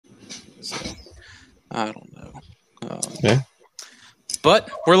I don't know. Yeah. But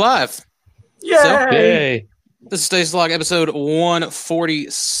we're live. Yay! So, Yay. this is Stasis Log episode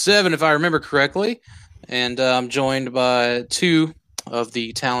 147, if I remember correctly. And I'm joined by two of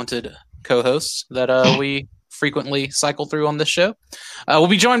the talented co-hosts that we frequently cycle through on this show. We'll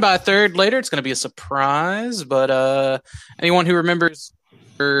be joined by a third later. It's going to be a surprise, but anyone who remembers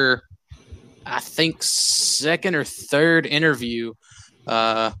her, I think, second or third interview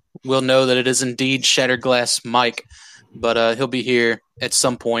will know that it is indeed Shattered Glass Mike, but he'll be here at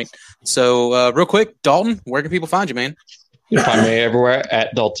some point. So real quick, Dalton, where can people find you, man? You can find me everywhere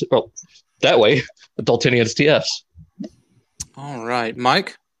at Dalton. Well, that way, the Daltonians TFs. All right,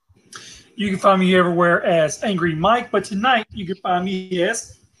 Mike. You can find me everywhere as Angry Mike, but tonight you can find me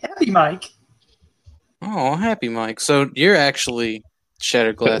as Happy Mike. Oh, Happy Mike. So you're actually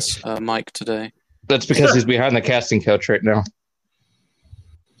Shattered Glass Mike today. That's because he's behind the casting couch right now.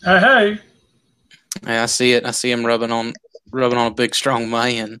 Hey. Yeah, I see it. I see him rubbing on a big, strong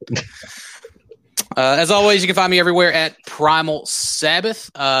man. As always, you can find me everywhere at Primal Sabbath.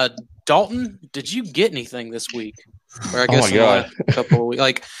 Dalton, did you get anything this week? Or I guess my God. A couple of weeks.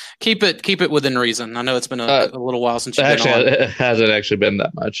 Like, keep it within reason. I know it's been a little while since you've been on. It hasn't actually been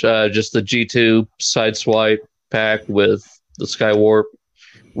that much. Just the G2 Sideswipe pack with the Skywarp,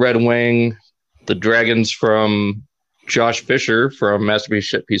 Red Wing, the dragons from Josh Fisher from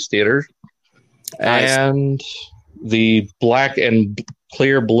Masterpiece Shitpiece Theater, Nice. and the black and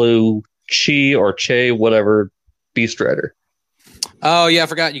clear blue Chi or Che, whatever, Beast Rider. Oh yeah, I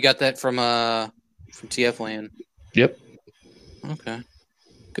forgot you got that from TF Land. Yep. Okay,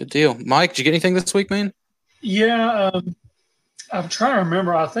 good deal. Mike, did you get anything this week, man? Yeah, I'm trying to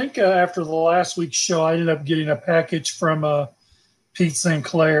remember. I think after the last week's show, I ended up getting a package from Pete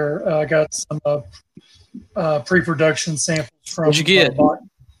Sinclair. I got some pre-production samples from. What'd you get?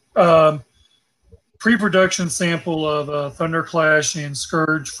 Pre-production sample of Thunderclash and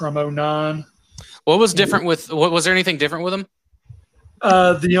Scourge from 09. What was different with? What was there anything different with them?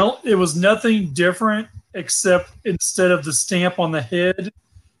 It was nothing different except instead of the stamp on the head,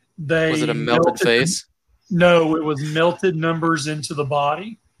 they Was it a melted face? No, it was melted numbers into the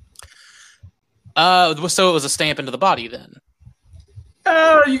body. So it was a stamp into the body then.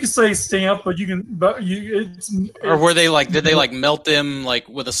 You can say stamp, but Or were they like? Did they like melt them like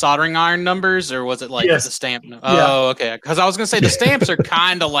with a soldering iron numbers, or was it like Yes. the stamp? Yeah. Oh, okay. Because I was gonna say the stamps are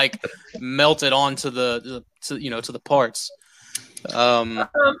kind of like melted onto to the parts.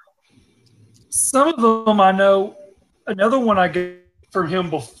 Some of them I know. Another one I got from him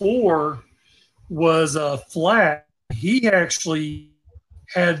before was Flat. He actually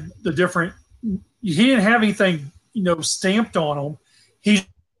had the different. He didn't have anything, stamped on him. He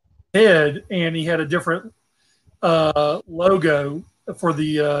did, and he had a different logo for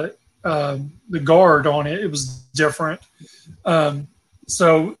the guard on it. It was different.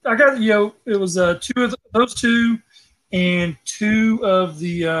 So I got it was two of those two, and two of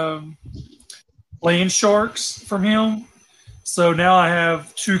the land sharks from him. So now I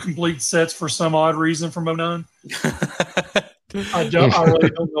have two complete sets for some odd reason from 09. I really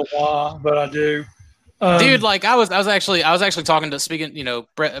don't know why, but I do. Dude, like I was actually talking to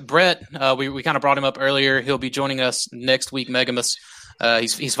Brett. We kind of brought him up earlier. He'll be joining us next week. Megamus,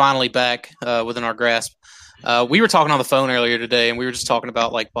 he's finally back within our grasp. We were talking on the phone earlier today, and we were just talking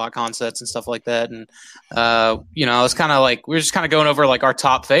about like BotCon sets and stuff like that. And I was kind of like we were just kind of going over like our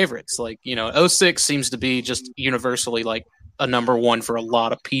top favorites. Like 06 seems to be just universally like a number one for a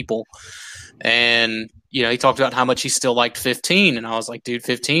lot of people. And he talked about how much he still liked 15, and I was like, dude,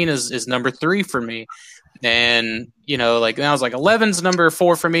 15 is number 3 for me. And and I was like 11's number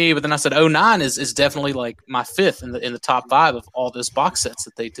 4 for me, but then I said 09 is definitely like my 5th in the top 5 of all those box sets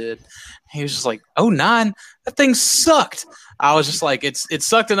that they did. And he was just like, 09, that thing sucked. I was just like, it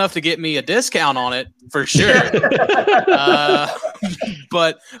sucked enough to get me a discount on it for sure.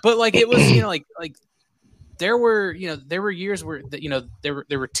 But like it was like there were years where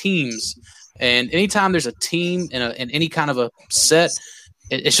there were teams, and anytime there's a team in any kind of a set,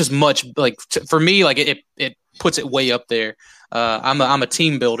 it's just much like for me, like it puts it way up there. I'm a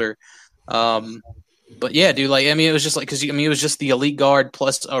team builder, but yeah, dude. Like it was just like it was just the elite guard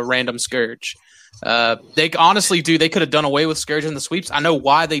plus a random Scourge. They honestly, dude, they could have done away with Scourge in the sweeps. I know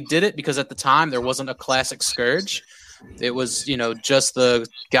why they did it, because at the time there wasn't a classic Scourge. It was just the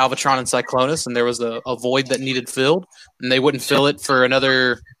Galvatron and Cyclonus, and there was a void that needed filled, and they wouldn't fill it for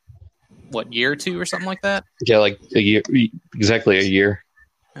another year or two or something like that. Yeah, like a year, exactly a year.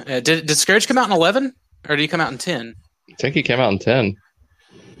 Did Scourge come out in 11, or did he come out in 10? I think he came out in 10.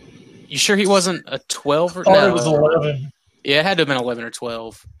 You sure he wasn't a 12? It was 11. Yeah, it had to have been 11 or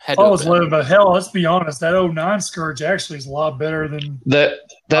 12. I was 11, but hell, let's be honest. That 09 Scourge actually is a lot better than that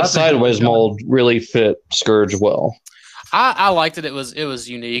sideways mold really fit Scourge well. I liked it. It was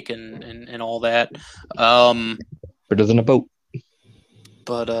unique and all that. Better than a boat.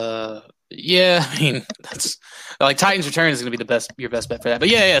 But yeah, I mean that's like Titan's Return is going to be your best bet for that. But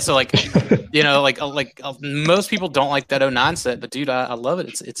yeah. So like, most people don't like that 09 set, but dude, I love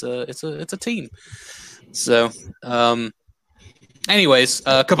it. It's a team. So, anyways,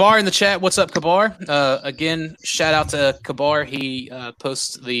 Kabar in the chat. What's up, Kabar? Again, shout out to Kabar. He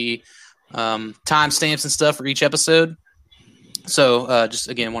posts the timestamps and stuff for each episode. So, just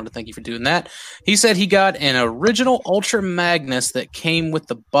again, wanted to thank you for doing that. He said he got an original Ultra Magnus that came with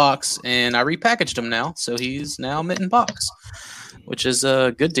the box, and I repackaged him now. So he's now mint in box, which is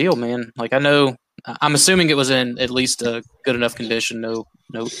a good deal, man. Like, I'm assuming it was in at least a good enough condition. No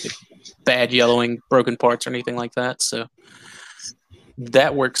bad yellowing, broken parts, or anything like that. So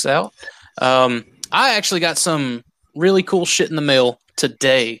that works out. I actually got some really cool shit in the mail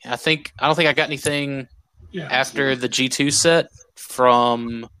today. I don't think I got anything after the G2 set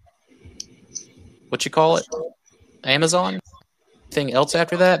from what you call it, Amazon. Anything else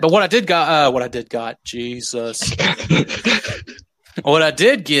after that? But what I did got, Jesus. What I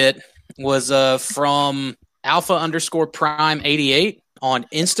did get was from Alpha_Prime88 on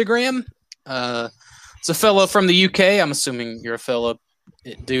Instagram. It's a fellow from the UK. I'm assuming you're a fellow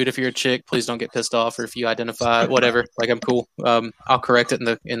dude. If you're a chick, please don't get pissed off, or if you identify whatever, like I'm cool. I'll correct it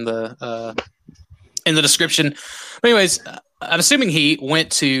in the description. But anyways, I'm assuming he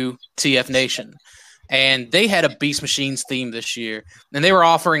went to TF Nation, and they had a Beast Machines theme this year, and they were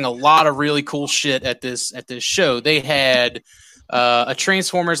offering a lot of really cool shit at this show. They had a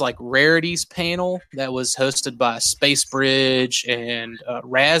Transformers like rarities panel that was hosted by Space Bridge and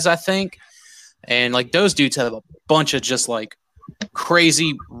Raz, I think, and like those dudes have a bunch of just like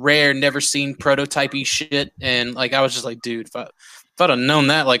crazy, rare, never seen prototypey shit, and like I was just like, dude, if I'd have known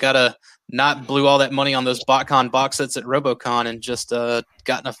that, like I'd have not blew all that money on those BotCon box sets at RoboCon and just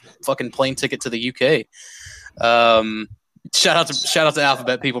gotten a fucking plane ticket to the UK. Shout out to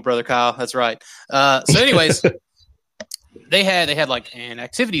Alphabet people, brother Kyle. That's right. So anyways, they had like an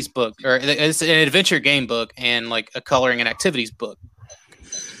activities book, or it's an adventure game book, and like a coloring and activities book.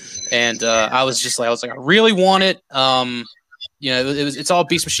 And I was like, I really want it. It's all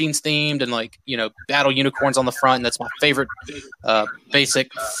Beast Machines themed, and like, battle unicorns on the front, and that's my favorite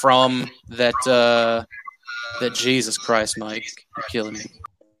basic from that Jesus Christ, Mike, you're killing me.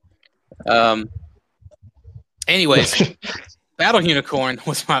 Anyways, battle unicorn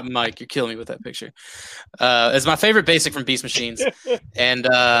with my Mike, you're killing me with that picture. It's my favorite basic from Beast Machines, and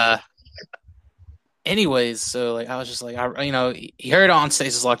anyways, so like I was just like, he heard on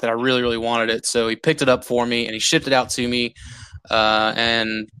Stasis Lock that I really, really wanted it, so he picked it up for me and he shipped it out to me.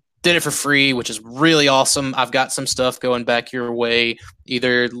 And did it for free, which is really awesome. I've got some stuff going back your way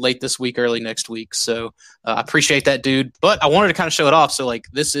either late this week, early next week. So I appreciate that, dude. But I wanted to kind of show it off. So like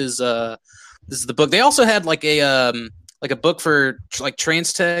this is the book. They also had like a book for like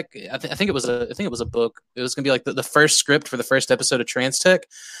TransTech. I think it was a book. It was gonna be like the first script for the first episode of TransTech.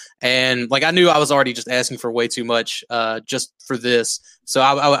 And like I knew I was already just asking for way too much just for this. So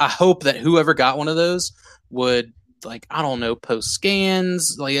I hope that whoever got one of those would, like, I don't know, post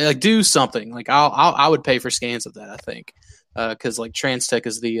scans, like do something. Like I would pay for scans of that, I think, because like TransTech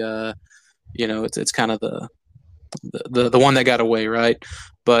is the it's kind of the one that got away, right?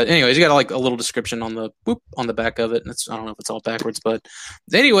 But anyways, you got like a little description on the back of it, and I don't know if it's all backwards, but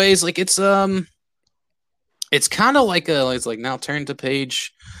anyways, like it's kind of like it's like now turn to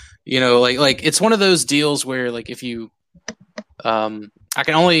page, like it's one of those deals where like if you I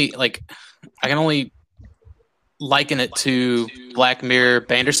can only liken it to Black Mirror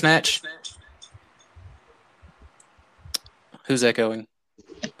Bandersnatch. Who's echoing?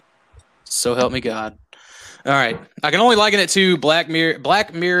 So help me God. All right. I can only liken it to Black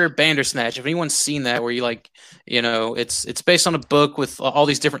Mirror Bandersnatch. If anyone's seen that, where you like, it's based on a book with all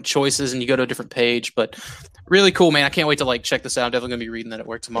these different choices and you go to a different page, but really cool, man. I can't wait to like check this out. I'm definitely going to be reading that at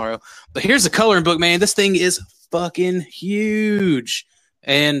work tomorrow. But here's the coloring book, man. This thing is fucking huge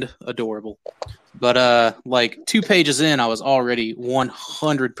and adorable. But like 2 pages in, I was already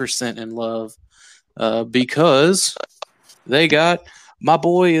 100% in love because they got my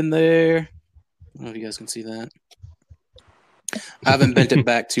boy in there. I don't know if you guys can see that. I haven't bent it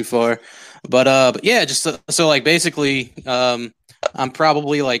back too far, but yeah, just so like basically, I'm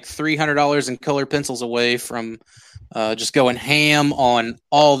probably like $300 in color pencils away from just going ham on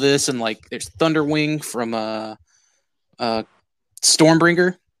all this, and like there's Thunderwing from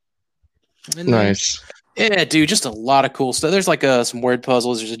Stormbringer. Nice. Yeah, dude, just a lot of cool stuff. There's like some word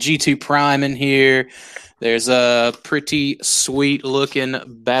puzzles. There's a G2 Prime in here. There's a pretty sweet looking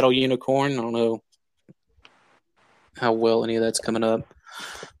battle unicorn. I don't know how well any of that's coming up,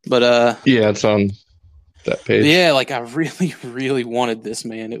 but Yeah, it's on that page. yeah, like I really, really wanted this,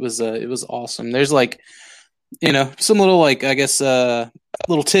 man. It was awesome. There's like, some little like I guess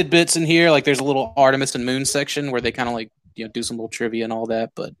little tidbits in here. Like there's a little Artemis and Moon section where they kind of like do some little trivia and all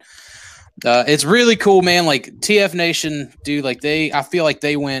that, but. It's really cool, man. Like TF Nation, dude. Like I feel like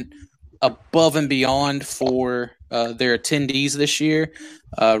they went above and beyond for their attendees this year.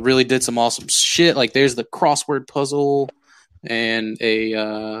 Really did some awesome shit. Like there's the crossword puzzle and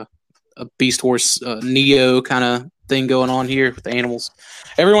a Beast Horse Neo kind of thing going on here with the animals.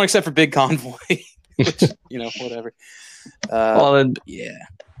 Everyone except for Big Convoy, which whatever. Yeah.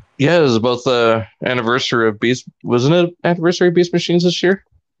 Yeah, it was both the anniversary of Beast. Wasn't it anniversary of Beast Machines this year?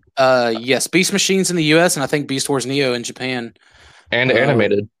 Yes, Beast Machines in the U.S. and I think Beast Wars Neo in Japan. And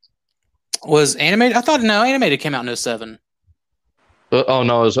animated. Was animated? I thought animated came out in 07. Oh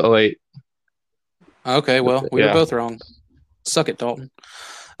no, it was 08. Okay, well, we were both wrong. Suck it, Dalton.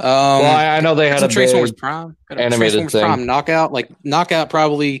 Well, I know they had a Transformers Prime, animated Transformers thing. Prime Knockout,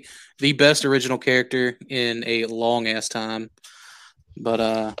 probably the best original character in a long ass time. But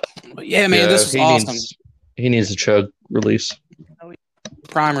yeah, man, this was awesome. He needs a chug release.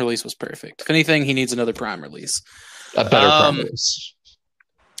 Prime release was perfect. If anything, he needs another Prime release. A better Prime release.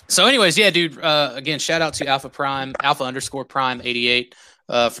 So, anyways, yeah, dude. Again, shout out to Alpha_Prime 88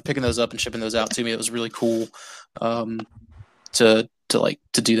 for picking those up and shipping those out to me. It was really cool to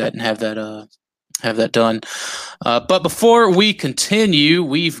do that and have that done. But before we continue,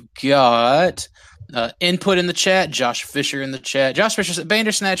 we've got input in the chat. Josh Fisher in the chat. Josh Fisher said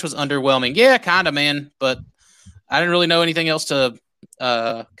Bandersnatch was underwhelming. Yeah, kind of, man. But I didn't really know anything else to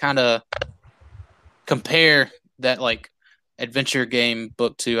kind of compare that like adventure game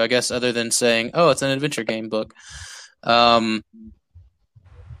book to, I guess, other than saying, oh, it's an adventure game book. But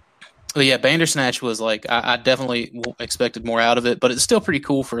yeah, Bandersnatch was like, I definitely expected more out of it, but it's still pretty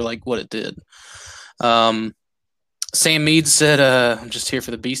cool for like what it did. Sam Mead said, I'm just here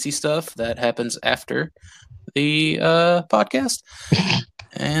for the beastie stuff that happens after the podcast.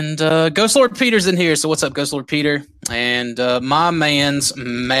 And Ghost Lord Peter's in here. So what's up, Ghost Lord Peter? And my man's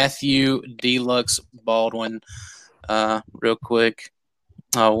Matthew Deluxe Baldwin. Real quick.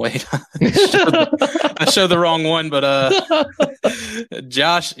 Oh, wait. I showed the wrong one, but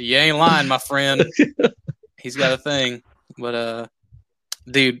Josh, you ain't lying, my friend. He's got a thing. But,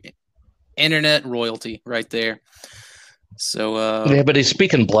 dude, internet royalty right there. So yeah, but he's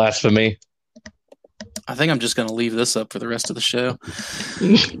speaking blasphemy. I think I'm just going to leave this up for the rest of the show.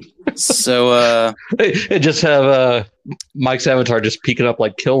 So just have Mike's avatar just peeking up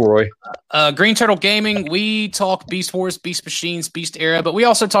like Kilroy. Green Turtle Gaming, we talk Beast Wars, Beast Machines, Beast Era, but we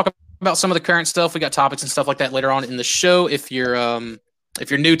also talk about some of the current stuff. We got topics and stuff like that later on in the show. If you're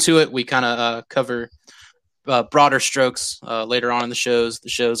new to it, we kind of cover broader strokes later on in the shows. The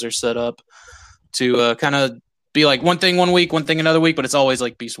shows are set up to kind of be like one thing one week, one thing another week, but it's always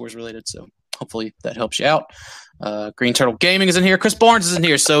like Beast Wars related. So hopefully that helps you out. Green Turtle Gaming is in here. Chris Barnes is in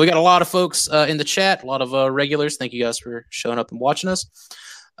here. So we got a lot of folks in the chat, a lot of regulars. Thank you guys for showing up and watching us.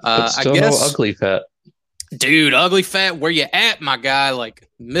 Still I guess, no Ugly Fat. Dude, Ugly Fat, where you at, my guy? Like,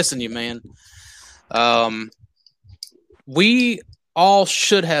 missing you, man. We all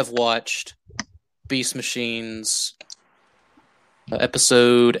should have watched Beast Machines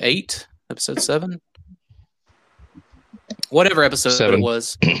episode 8, episode 7. Whatever episode 7. It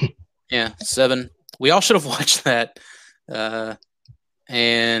was. Yeah, 7. We all should have watched that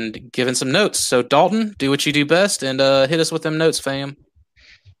and given some notes. So, Dalton, do what you do best and hit us with them notes, fam.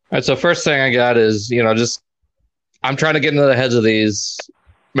 All right, so first thing I got is, just I'm trying to get into the heads of these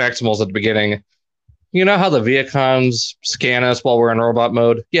Maximals at the beginning. You know how the Viacons scan us while we're in robot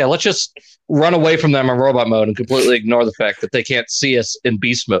mode? Yeah, let's just run away from them in robot mode and completely ignore the fact that they can't see us in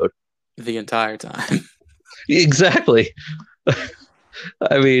beast mode. The entire time. Exactly.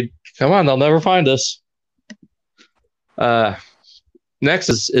 I mean, come on, they'll never find us. Next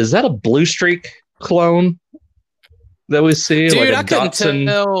is that a Blue Streak clone that we see? Dude, like I couldn't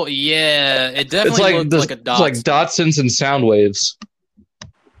tell. Yeah, it definitely looked like a Datsun. It's like Datsuns and Soundwaves.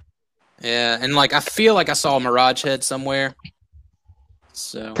 Yeah, and like I feel like I saw a Mirage head somewhere.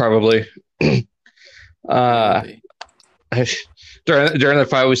 So probably. During the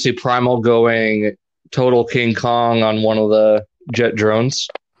fight, we see Primal going total King Kong on one of the jet drones,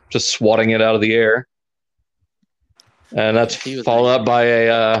 just swatting it out of the air. And that's followed up by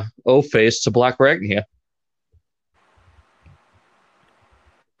a O-face to Black Ragnia.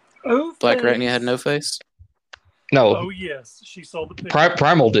 Oh, Black face. Arachnia had no face. No, Oh yes, she saw the picture.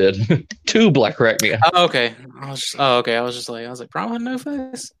 Primal did. 2 Black Arachnia. Oh, okay. I was like, Primal had no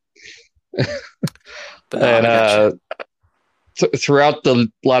face. But no, And I got you. throughout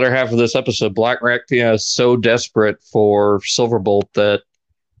the latter half of this episode, Black Arachnia is so desperate for Silverbolt that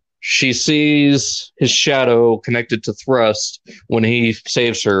she sees his shadow connected to Thrust when he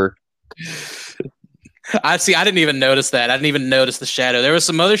saves her. I didn't even notice that. I didn't even notice the shadow. There was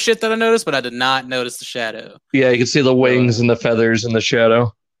some other shit that I noticed, but I did not notice the shadow. Yeah, you can see the wings and the feathers in the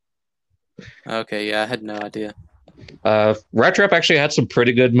shadow. Okay, yeah, I had no idea. Rat Trap actually had some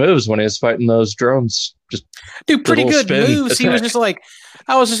pretty good moves when he was fighting those drones. Just Dude, pretty little good spin moves. He was attack. just like,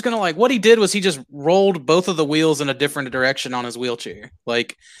 I was just gonna like, what he did was he just rolled both of the wheels in a different direction on his wheelchair.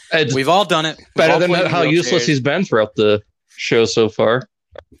 Like, It's we've all done it. We've better all than played in how useless wheelchairs. he's been throughout the show so far.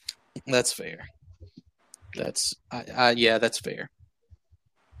 That's fair. That's fair.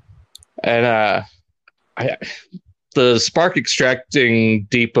 And the spark extracting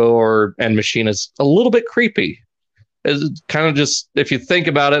depot and machine is a little bit creepy. It's kind of just, if you think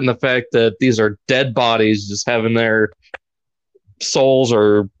about it, and the fact that these are dead bodies just having their souls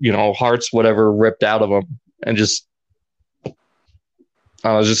or hearts, whatever, ripped out of them, and just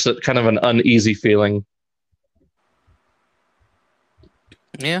just kind of an uneasy feeling.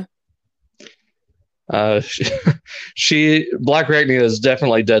 Yeah. Black Arachnia is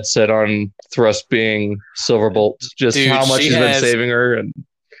definitely dead set on Thrust being Silverbolt. Just Dude, how much he's been saving her, and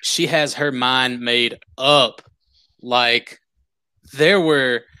she has her mind made up. Like, there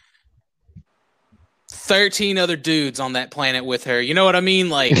were 13 other dudes on that planet with her. You know what I mean?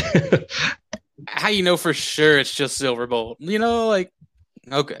 Like, how you know for sure it's just Silverbolt? Like,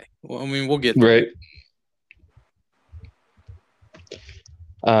 okay. Well, I mean, we'll get there.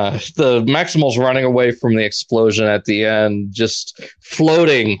 Right. The Maximal's running away from the explosion at the end, just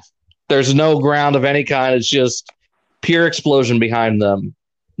floating. There's no ground of any kind. It's just pure explosion behind them.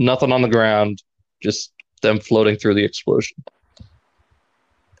 Nothing on the ground. Just them floating through the explosion.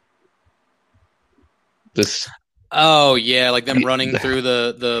 Oh yeah, like them running through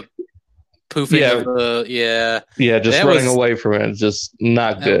the poofing of the just that running away from it. It's just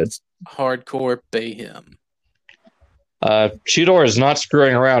not good. Hardcore Bayhem. Cheetor is not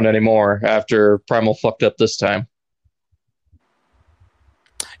screwing around anymore after Primal fucked up this time.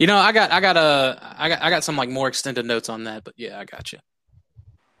 I got some like more extended notes on that, but yeah, I got you.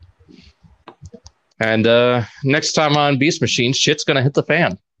 And next time on Beast Machines, shit's gonna hit the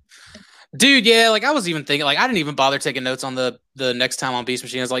fan. Dude, yeah, like I was even thinking, like I didn't even bother taking notes on the next time on Beast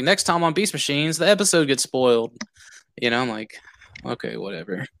Machines. Like next time on Beast Machines, the episode gets spoiled. I'm like, okay,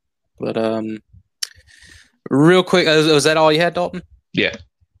 whatever. But real quick, was that all you had, Dalton? Yeah.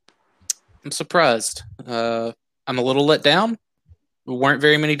 I'm surprised. I'm a little let down. There weren't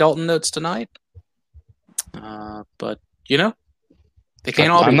very many Dalton notes tonight. But they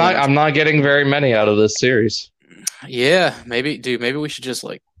can't all be. I'm not getting very many out of this series. Yeah, maybe we should just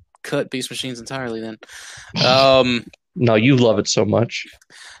like cut Beast Machines entirely then. No, you love it so much.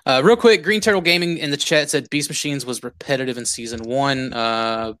 Real quick, Green Turtle Gaming in the chat said Beast Machines was repetitive in season 1,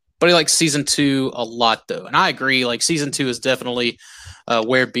 but he likes season 2 a lot though, and I agree. Like season 2 is definitely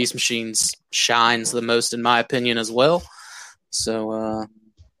where Beast Machines shines the most, in my opinion, as well. So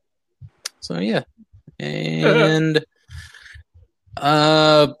yeah, and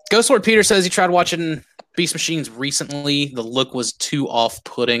Ghost Lord Peter says he tried watching Beast Machines recently. The look was too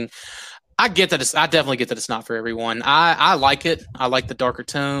off-putting. I get that. I definitely get that it's not for everyone. I like it. I like the darker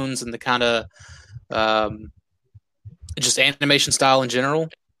tones and the kind of just animation style in general.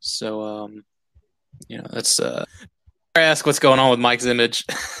 So that's ask what's going on with Mike's image.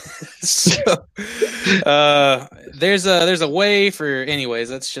 So there's a way for. Anyways,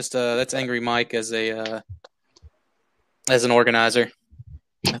 that's just that's Angry Mike as an organizer.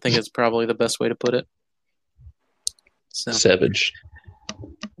 I think it's probably the best way to put it. So. Savage.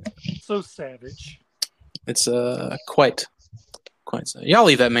 So savage. It's quite. Y'all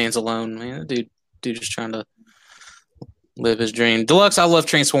leave that man's alone, man. Dude just trying to live his dream. Deluxe, I love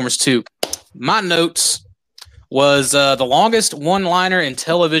Transformers 2. My notes was the longest one-liner in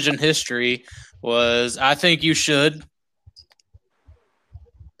television history was I think you should.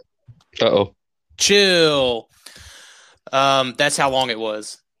 Uh-oh. Chill. That's how long it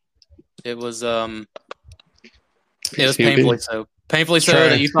was. It was painfully so. Painfully so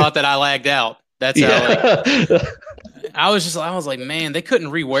that you thought that I lagged out. That's how I was like, man, they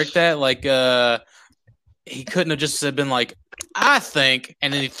couldn't rework that. Like he couldn't have just been like, I think,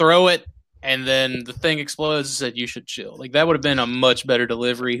 and then you throw it and then the thing explodes and said you should chill. Like that would have been a much better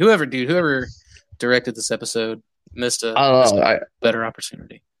delivery. Whoever directed this episode missed a better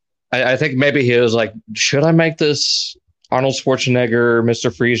opportunity. I think maybe he was like, should I make this Arnold Schwarzenegger,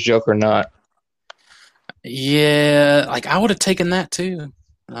 Mr. Freeze joke or not? Yeah, like I would have taken that too.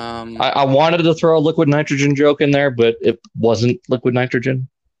 I wanted to throw a liquid nitrogen joke in there, but it wasn't liquid nitrogen.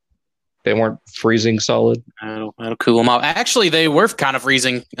 They weren't freezing solid. That'll cool them off. Actually, they were kind of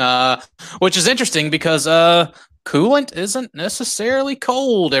freezing, which is interesting because coolant isn't necessarily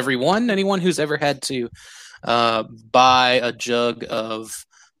cold. Anyone who's ever had to buy a jug of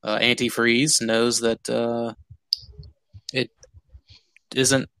antifreeze knows that it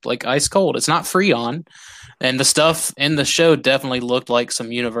isn't like ice cold. It's not Freon. And the stuff in the show definitely looked like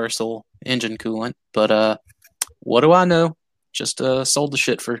some universal engine coolant. But what do I know? Just sold the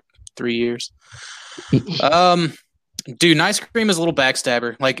shit for 3 years. Dude, Nice Cream is a little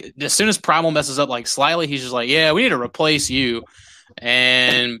backstabber. Like, as soon as Primal messes up, like, slightly, he's just like, yeah, we need to replace you.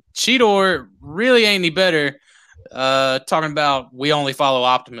 And Cheetor really ain't any better. Talking about we only follow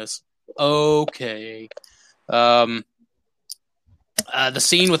Optimus. Okay. The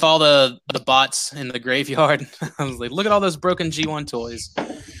scene with all the bots in the graveyard. I was like, look at all those broken G1 toys.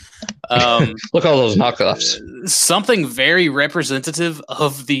 Look at all those knockoffs. Something very representative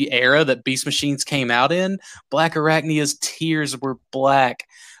of the era that Beast Machines came out in. Black Arachnia's tears were black.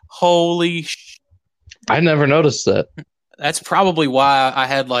 Holy I never noticed that. That's probably why I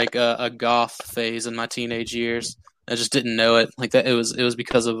had like a goth phase in my teenage years. I just didn't know it. Like that, it was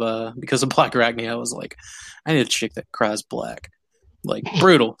because of Black Arachnia. I was like, I need a chick that cries black. Like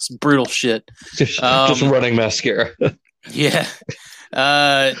brutal, it's brutal shit. Just running mascara. Yeah.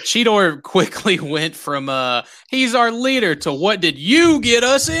 Cheetor quickly went from he's our leader to what did you get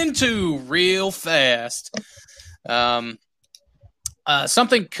us into real fast.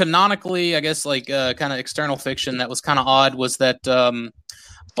 Something canonically, I guess, like kind of external fiction that was kind of odd was that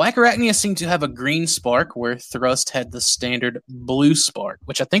Black Arachnia seemed to have a green spark where Thrust had the standard blue spark,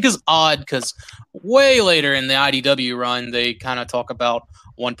 which I think is odd because way later in the IDW run, they kind of talk about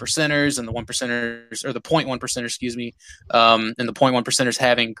 1%ers and the 1%ers, or the 0.1%ers, excuse me, and the 0.1%ers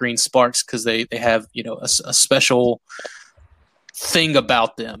having green sparks because they have, you know, a special thing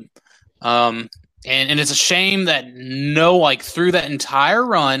about them. And it's a shame that through that entire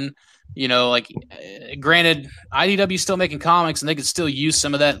run, you know, like, granted, IDW is still making comics, and they could still use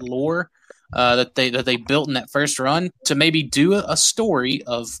some of that lore that they built in that first run to maybe do a story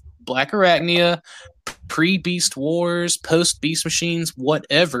of Black Arachnia, pre-Beast Wars, post-Beast Machines,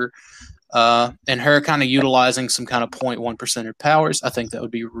 whatever, and her kind of utilizing some kind of 0.1%er powers. I think that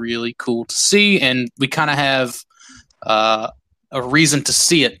would be really cool to see, and we kind of have a reason to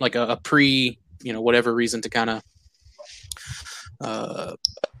see it, like a pre, you know, whatever reason to kind of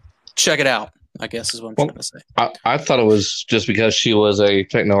check it out, I guess is what I'm trying to say. I thought it was just because she was a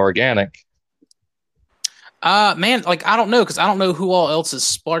techno-organic. Man, like, I don't know, because I don't know who all else's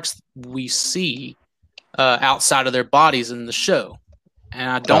sparks we see outside of their bodies in the show. And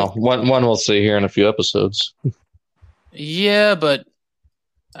I don't... one we'll see here in a few episodes. Yeah, but,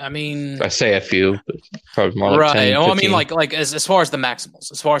 I mean... I say a few, but probably more like right. 10, I mean, like as far as the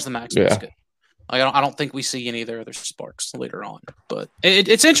Maximals. Yeah. Go. I don't think we see any of their other sparks later on, but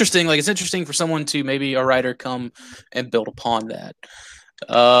it's interesting. Like, it's interesting for someone to, maybe a writer, come and build upon that.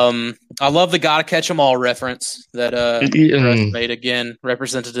 I love the "Gotta Catch 'Em All" reference that Russ made, again,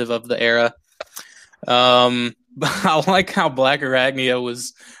 representative of the era. I like how Black Arachnia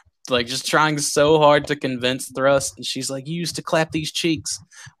was like just trying so hard to convince Thrust, and she's like, "You used to clap these cheeks.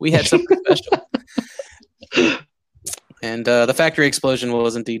 We had something special." And the factory explosion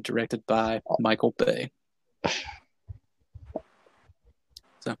was indeed directed by Michael Bay.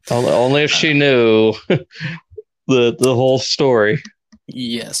 So, only if she knew the whole story.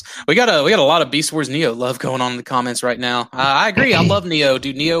 Yes, we got a lot of Beast Wars Neo love going on in the comments right now. I agree. I love Neo,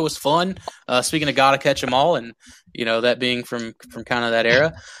 dude. Neo was fun. Speaking of "Gotta Catch 'Em All," and you know that being from kind of that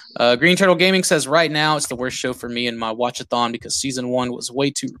era. Green Turtle Gaming says right now it's the worst show for me in my watchathon because season 1 was way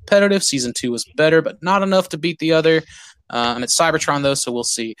too repetitive. Season 2 was better, but not enough to beat the other. I'm at Cybertron though, so we'll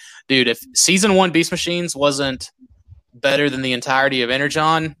see, dude. If season 1 Beast Machines wasn't better than the entirety of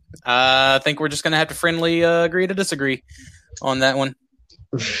Energon, I think we're just gonna have to friendly agree to disagree on that one.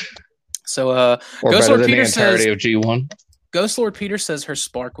 So, Ghost Lord Peter says of G1. Ghost Lord Peter says her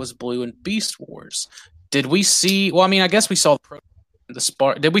spark was blue in Beast Wars. Did we see? Well, I mean, I guess we saw the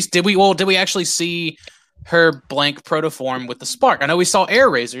spark. Did we actually see her blank protoform with the spark? I know we saw Air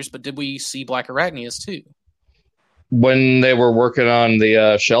Razors, but did we see Black Arachnias too? When they were working on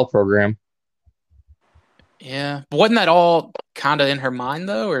the Shell program. Yeah, but wasn't that all kind of in her mind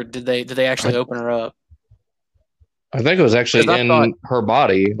though, or did they actually open her up? I think it was actually in her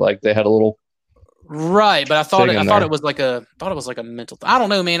body. Like they had a little Right, but I thought Sitting in it there. was like a mental. I don't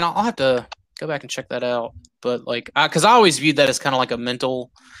know, man. I'll have to go back and check that out. But like, because I always viewed that as kind of like a mental,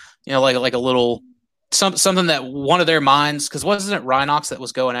 like a little something that one of their minds. Because wasn't it Rhinox that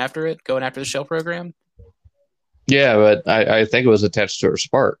was going after the shell program? Yeah, but I think it was attached to her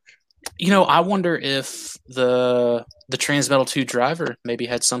spark. I wonder if the Transmetal 2 driver maybe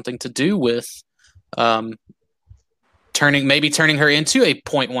had something to do with turning her into a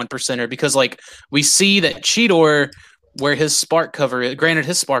 0.1%er, because like we see that Cheetor, where his spark cover, granted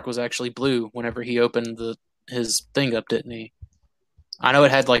his spark was actually blue whenever he opened his thing up, didn't he? I know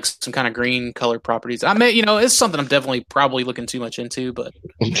it had like some kind of green color properties. I may, it's something I'm definitely probably looking too much into, but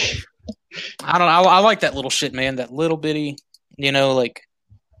I don't know. I like that little shit, man. That little bitty, like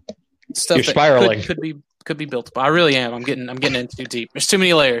stuff You're that spiraling. could be built. But I really am. I'm getting in too deep. There's too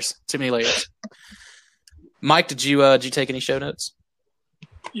many layers. Mike, did you take any show notes?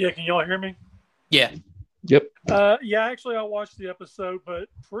 Yeah, can y'all hear me? Yeah. Yep. Yeah, actually, I watched the episode, but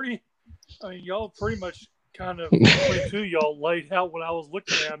y'all pretty much kind of, between two y'all laid out what I was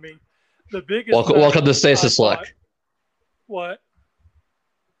looking at. I mean, the biggest. Welcome to Stasis Lock. What?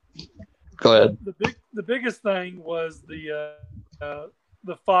 Go ahead. The biggest thing was the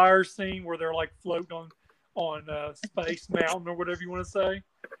fire scene where they're like floating on Space Mountain or whatever you want to say.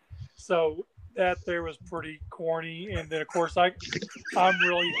 So that there was pretty corny, and then of course I'm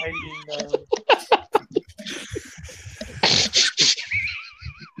really hating.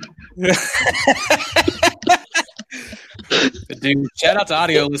 Dude, shout out to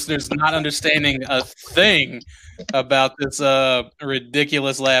audio listeners not understanding a thing about this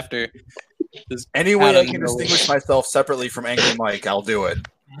ridiculous laughter. Any way I can distinguish myself separately from Angry Mike, I'll do it.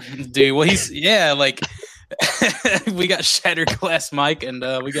 Dude, well, like we got Shattered Glass Mike and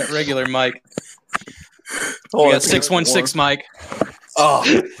we got regular Mike. We got 616 Mike. Oh,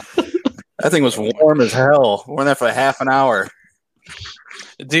 that thing was warm as hell. We were in there for half an hour.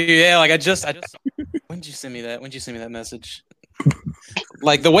 Dude, yeah, like I just when did you send me that message?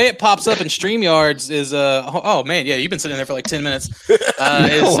 Like the way it pops up in StreamYards is oh man, yeah, you've been sitting there for like 10 minutes.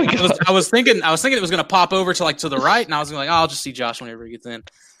 I was thinking it was gonna pop over to the right, and I was like, oh, I'll just see Josh whenever he gets in.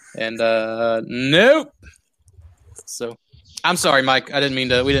 And nope. So I'm sorry, Mike. We didn't mean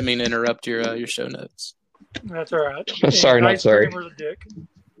to interrupt your show notes. That's all right. Sorry, not sorry. Dick.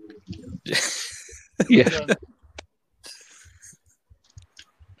 Yeah.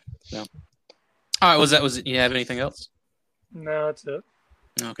 No. All right. Was it? You have anything else? No, that's it.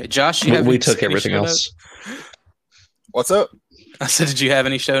 Okay, Josh. We took everything else. What's up? I said, did you have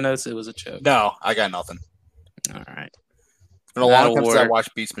any show notes? It was a joke. No, I got nothing. All right. It's been a long time since I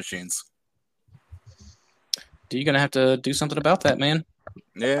watched Beast Machines. You're gonna have to do something about that, man.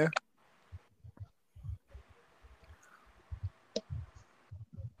 Yeah.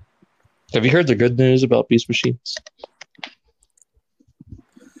 Have you heard the good news about Beast Machines?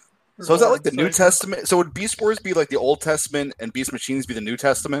 So is that like the New Testament? So would Beast Wars be like the Old Testament and Beast Machines be the New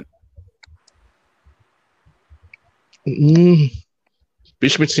Testament?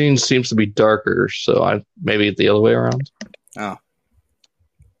 Beast Machines seems to be darker, so maybe the other way around. Oh.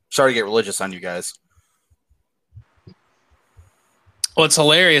 Sorry to get religious on you guys. What's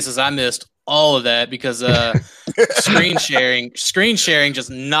hilarious is I missed all of that because screen sharing just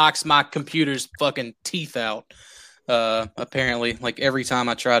knocks my computer's fucking teeth out. Apparently, like every time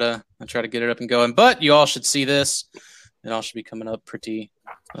I try to get it up and going. But you all should see this. It all should be coming up pretty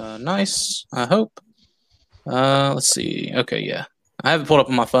nice, I hope. Let's see. Okay, yeah. I have it pulled up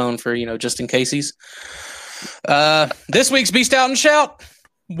on my phone for, just in cases. This week's Beast Out and Shout.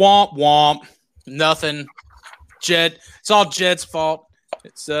 Womp womp. Nothing. Jed. It's all Jed's fault.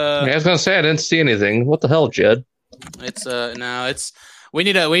 It's I was gonna say I didn't see anything. What the hell, Jed? It's no, it's we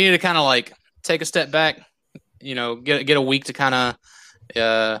need to kind of like take a step back, get a week to kind of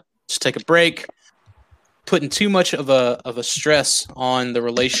just take a break. Putting too much of a stress on the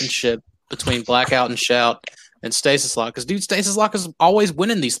relationship between Blackout and Shout and Stasis Lock, because dude, Stasis Lock is always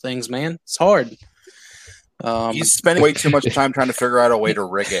winning these things, man. It's hard. He's spending way too much time trying to figure out a way to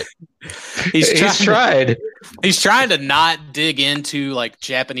rig it. He's tried. He's trying to not dig into like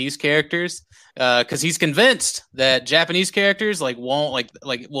Japanese characters because he's convinced that Japanese characters won't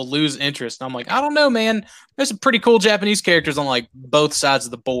will lose interest. And I'm like, I don't know, man. There's some pretty cool Japanese characters on like both sides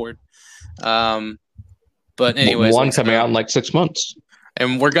of the board. But anyways, one coming out in like 6 months,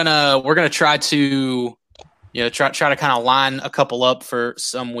 and we're gonna try to. Try to kind of line a couple up for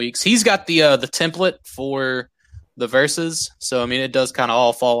some weeks. He's got the template for the verses, so I mean it does kind of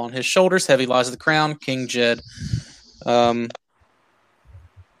all fall on his shoulders. Heavy lies the crown, King Jed. But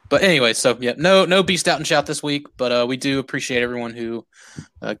anyway, so yeah, no Beast Out and Shout this week, but we do appreciate everyone who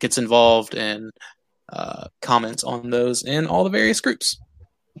gets involved and comments on those in all the various groups.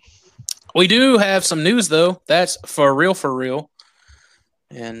 We do have some news, though. That's for real.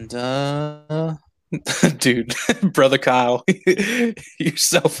 And, dude, Brother Kyle, you're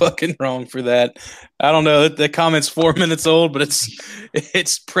so fucking wrong for that. I don't know. The comment's 4 minutes old, but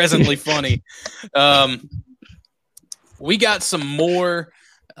it's presently funny. We got some more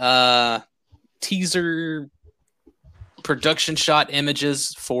teaser production shot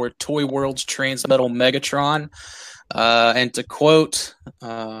images for Toy World's Transmetal Megatron. And to quote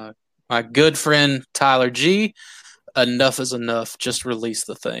my good friend Tyler G, enough is enough. Just release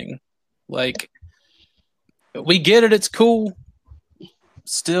the thing. Like, we get it. It's cool.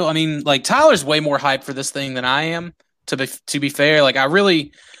 Still, I mean, like, Tyler's way more hyped for this thing than I am. To be fair, like, I'm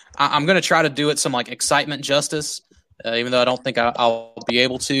going to try to do it some like excitement justice, even though I don't think I'll be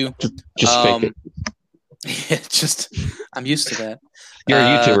able to. Just fake it. Yeah, I'm used to that. You're a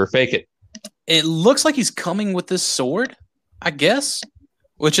YouTuber. Fake it. It looks like he's coming with this sword, I guess,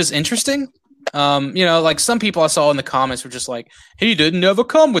 which is interesting. Like some people I saw in the comments were just like, he didn't ever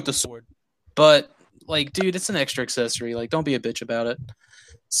come with the sword. But, like, dude, it's an extra accessory. Like, don't be a bitch about it.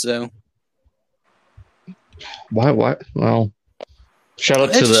 So. Why? Well, shout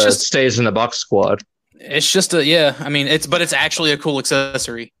out to the Stays in the Box squad. It's just it's actually a cool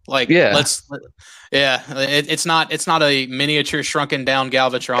accessory. Like, yeah. It's not a miniature shrunken down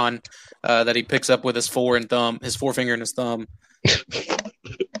Galvatron that he picks up with his forefinger and his thumb.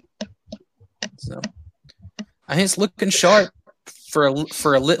 So, I think it's looking sharp for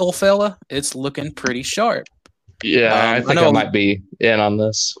a little fella. It's looking pretty sharp. Yeah, I think I might be in on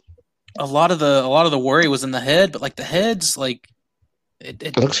this. A lot of the worry was in the head, but like the head's like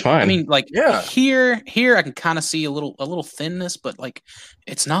it looks fine. I mean, like here I can kind of see a little thinness, but like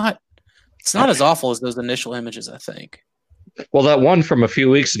it's not as awful as those initial images, I think. Well, that one from a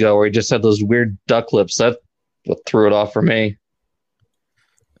few weeks ago where he just had those weird duck lips, that what threw it off for me.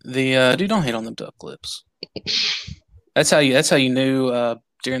 The dude, don't hate on them duck lips. That's how you knew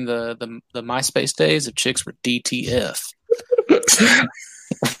during the MySpace days if chicks were DTF.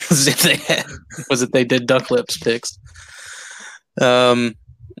 was it they did duck lips pics?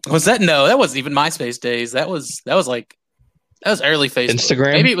 Was that that wasn't even MySpace days. That was early Facebook.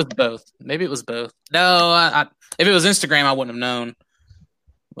 Instagram? Maybe it was both. No, if it was Instagram, I wouldn't have known.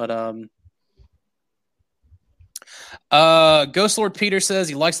 But Ghost Lord Peter says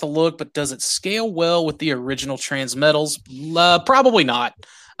he likes the look, but does it scale well with the original Transmetals? Probably not.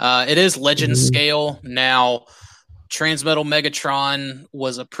 It is Legend scale. Now, Transmetal Megatron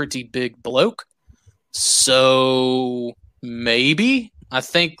was a pretty big bloke. So, maybe. I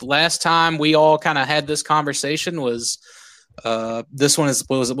think last time we all kind of had this conversation was this one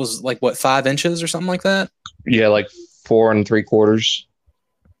was like, what, 5 inches or something like that? Yeah, like 4 3/4.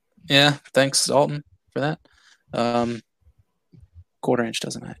 Yeah, thanks, Dalton, for that. 1/4 inch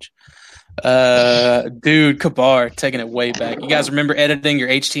doesn't match. Dude, Kabar taking it way back. You guys remember editing your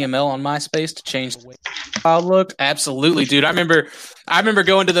HTML on MySpace to change the way the file looked? Absolutely, dude. I remember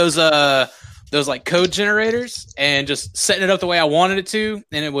going to those like code generators and just setting it up the way I wanted it to,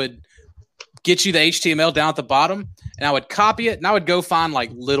 and it would get you the HTML down at the bottom, and I would copy it, and I would go find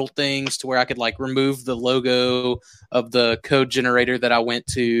like little things to where I could like remove the logo of the code generator that I went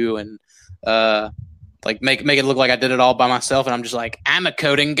to, and like make it look like I did it all by myself, and I'm just like, I'm a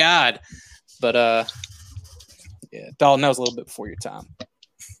coding god. But yeah, Dalton, that was a little bit before your time.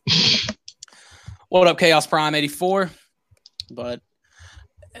 What up, Chaos Prime 84? But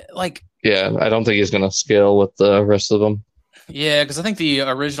like, yeah, I don't think he's gonna scale with the rest of them. Yeah, because I think the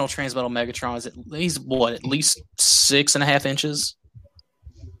original Transmetal Megatron is at least 6.5 inches.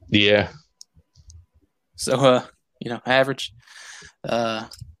 Yeah. So average.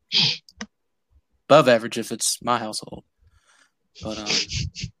 Above average if it's my household. But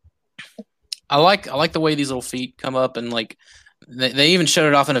I like the way these little feet come up, and like they even showed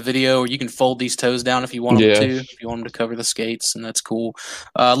it off in a video where you can fold these toes down if you want them to, if you want them to cover the skates, and that's cool.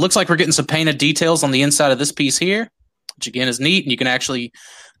 Looks like we're getting some painted details on the inside of this piece here, which again is neat, and you can actually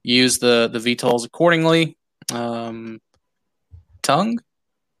use the VTOLs accordingly. Tongue.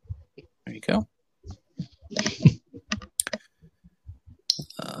 There you go.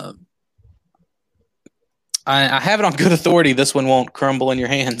 I have it on good authority. This one won't crumble in your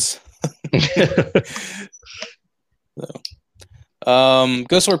hands.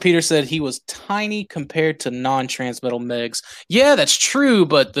 Ghost Lord Peter said he was tiny compared to non-transmetal Megs. Yeah, that's true,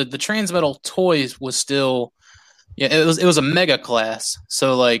 but the transmetal toys was still, it was a mega class.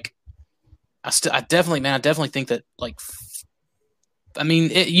 So like, I definitely think that like I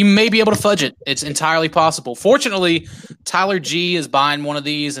mean, you may be able to fudge it. It's entirely possible. Fortunately, Tyler G is buying one of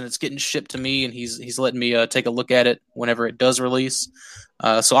these, and it's getting shipped to me, and he's letting me take a look at it whenever it does release.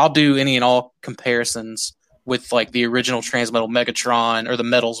 So I'll do any and all comparisons with like the original Transmetal Megatron, or the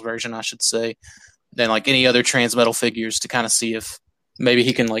Metals version, I should say, than like any other Transmetal figures to kind of see if maybe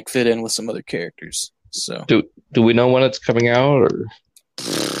he can like fit in with some other characters. So do we know when it's coming out, or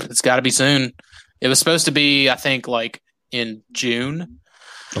it's got to be soon? It was supposed to be, I think, like in June.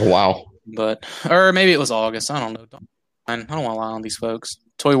 Oh wow! Or maybe it was August. I don't know. I don't want to lie on these folks.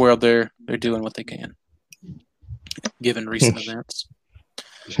 Toy World, they're doing what they can, given recent events.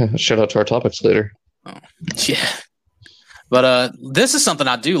 Shout out to our topics later. Oh, yeah. But this is something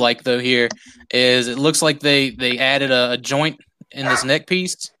I do like though. Here is it looks like they added a joint in this neck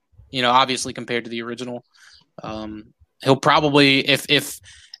piece. You know, obviously compared to the original. He'll probably, if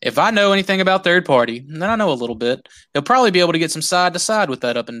I know anything about third party, and I know a little bit, he'll probably be able to get some side to side with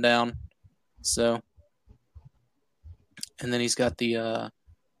that up and down. So, and then he's got the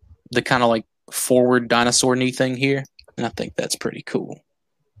kind of like forward dinosaur knee thing here, and I think that's pretty cool.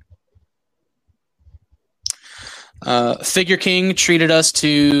 Figure King treated us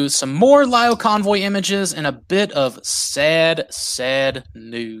to some more Lyle Convoy images and a bit of sad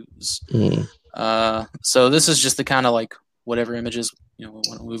news. So this is just the kind of like whatever images, you know,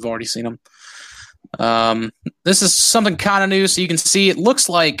 we've already seen them. This is something kind of new, so you can see it looks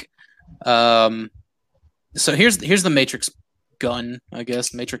like. So here's the Matrix gun, I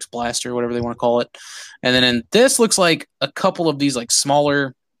guess, Matrix blaster, whatever they want to call it, and then this looks like a couple of these like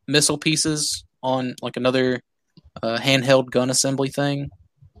smaller missile pieces on like another handheld gun assembly thing,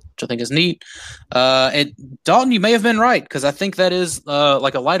 which I think is neat. Dalton, you may have been right, because I think that is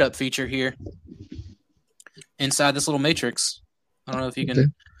like a light up feature here inside this little Matrix. I don't know if you can. Okay.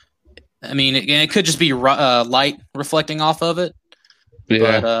 I mean, it could just be light reflecting off of it.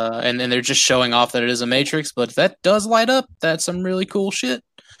 Yeah. But, and then they're just showing off that it is a Matrix, but if that does light up, that's some really cool shit.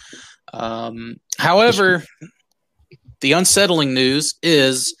 However, the unsettling news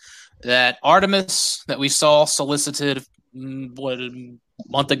is that Artemis, that we saw solicited a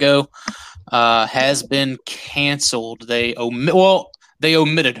month ago, has been canceled. They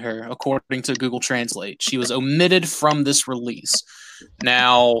omitted her, according to Google Translate. She was omitted from this release.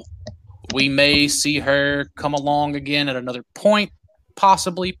 Now, we may see her come along again at another point,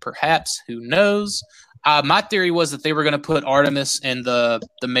 possibly, perhaps, who knows. My theory was that they were going to put Artemis and the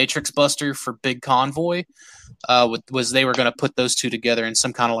Matrix Buster for Big Convoy. They were going to put those two together in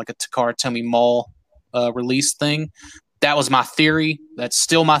some kind of like a Takara Tomy Mall release thing. That was my theory. That's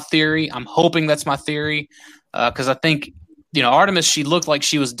still my theory. I'm hoping that's my theory, because I think, you know, Artemis, she looked like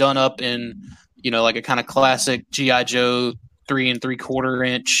she was done up in, you know, like a kind of classic G.I. Joe 3 3/4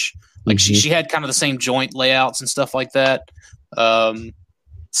 inch. Like she had kind of the same joint layouts and stuff like that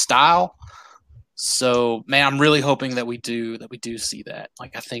style. So, man, I'm really hoping that we do see that.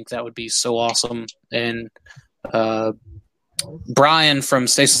 Like, I think that would be so awesome. And Brian from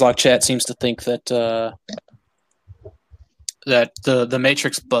Stasis Lock Chat seems to think that that the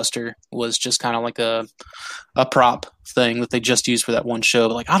Matrix Buster was just kind of like a prop thing that they just used for that one show.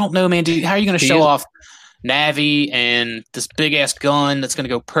 But like, I don't know, man, dude, how are you going to show off Navi and this big ass gun that's going to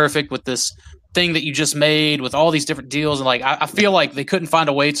go perfect with this thing that you just made with all these different deals? And like, I feel like they couldn't find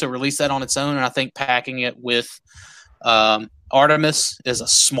a way to release that on its own. And I think packing it with Artemis is a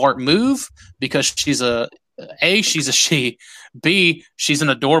smart move, because she's a she, B, she's an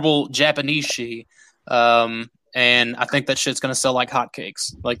adorable Japanese she. And I think that shit's going to sell like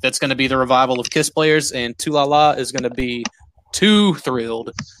hotcakes. Like, that's going to be the revival of Kiss players, and Tulala is going to be too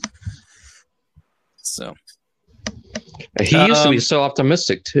thrilled. So he used to be so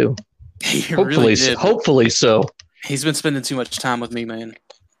optimistic too. Hopefully so. He's been spending too much time with me, man.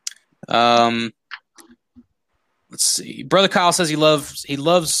 Let's see. Brother Kyle says he loves.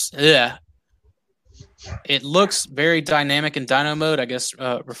 Yeah. It looks very dynamic in Dino mode, I guess,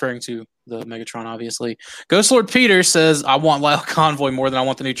 referring to the Megatron, obviously. Ghost Lord Peter says, I want Lyle Convoy more than I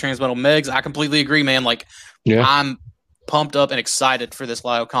want the new Transmetal Megs. I completely agree, man. Like, yeah. I'm pumped up and excited for this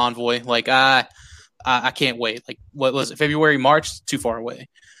Lyle Convoy. Like, I can't wait. Like, what was it? February, March? Too far away.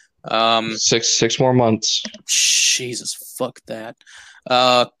 6 more months. Jesus, fuck that.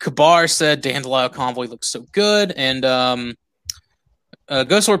 Kabar said Dandelion Convoy looks so good. And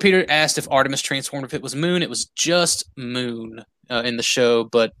Ghost Lord Peter asked if Artemis transformed if it was Moon. It was just Moon in the show,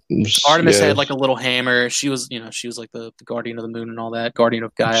 but Artemis had like a little hammer. She was like the guardian of the moon and all that. Guardian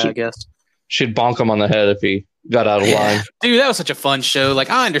of Gaia, I guess. She'd bonk him on the head if he got out of line. Dude, that was such a fun show. Like,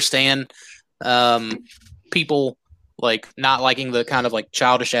 I understand people like not liking the kind of like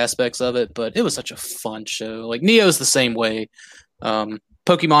childish aspects of it, but it was such a fun show. Like, Neo's the same way.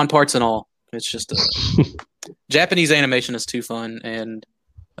 Pokemon parts and all. It's just Japanese animation is too fun, and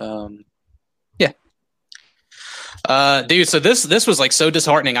yeah. Dude, so this was like so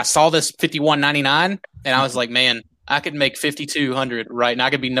disheartening. I saw this $51.99, and I was like, man, I could make 5,200 right now. I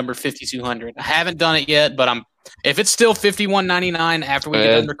could be number 5,200. I haven't done it yet, but if it's still $51.99 after we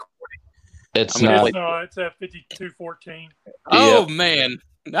get done recording, it's not. No, it's at 52.14. Oh man.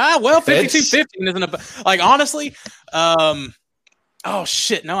 Well, 52.15 isn't like honestly. Oh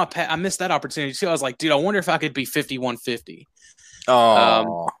shit! No, I missed that opportunity too. I was like, dude, I wonder if I could be 51.50.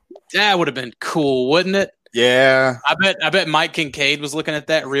 Oh, that would have been cool, wouldn't it? Yeah. I bet Mike Kincaid was looking at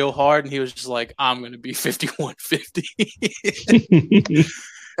that real hard, and he was just like, I'm going to be 51.50.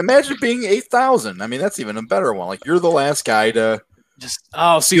 Imagine being 8,000. I mean, that's even a better one. Like, you're the last guy to just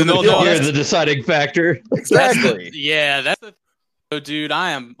you're the deciding factor. Exactly. That's dude.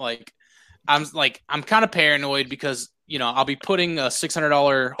 I'm kind of paranoid because I'll be putting a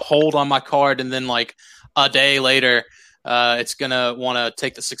 $600 hold on my card, and then like a day later, it's gonna want to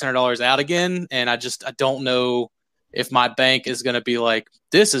take the $600 out again, and I don't know if my bank is gonna be like,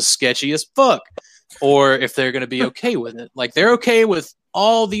 this is sketchy as fuck, or if they're gonna be okay with it. Like they're okay with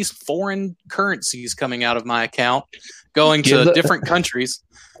all these foreign currencies coming out of my account, going to different countries.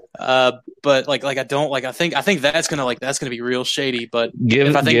 But I think that's gonna be real shady. But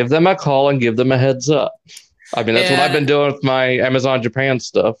give them a call and give them a heads up. I mean, that's what I've been doing with my Amazon Japan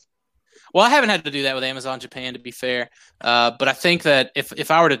stuff. Well, I haven't had to do that with Amazon Japan, to be fair. But I think that if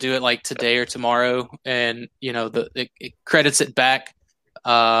I were to do it like today or tomorrow, and it credits it back,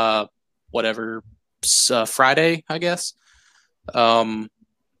 Friday, I guess.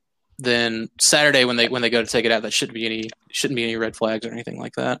 Then Saturday when they go to take it out, that shouldn't be any red flags or anything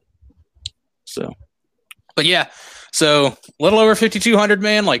like that. So, but yeah, so a little over 5,200,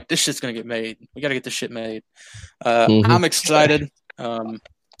 man. Like this shit's gonna get made. We got to get this shit made. I'm excited.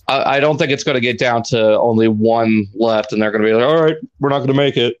 I don't think it's going to get down to only one left, and they're going to be like, all right, we're not going to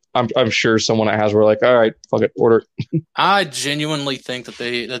make it. I'm sure someone at Hasbro like, all right, fuck it, order it. I genuinely think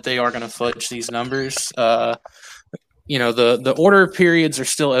that they are going to fudge these numbers. The order periods are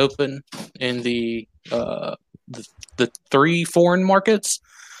still open in the 3 foreign markets,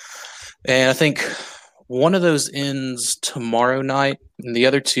 and I think one of those ends tomorrow night, and the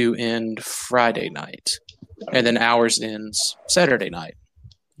other 2 end Friday night, and then ours ends Saturday night.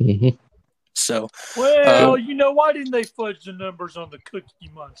 Mm-hmm. So, why didn't they fudge the numbers on the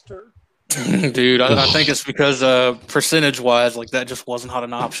Cookie Monster? Dude, I think it's because percentage-wise, like that just wasn't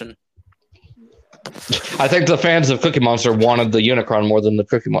an option. I think the fans of Cookie Monster wanted the Unicron more than the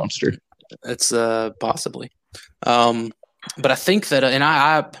Cookie Monster. It's possibly, but I think that, and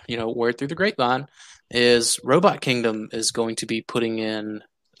I word through the grapevine is Robot Kingdom is going to be putting in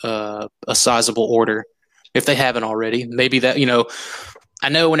a sizable order if they haven't already. Maybe that I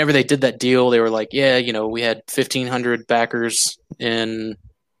know whenever they did that deal, they were like, yeah, we had 1,500 backers in,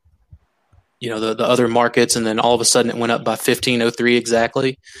 the other markets, and then all of a sudden it went up by 1,503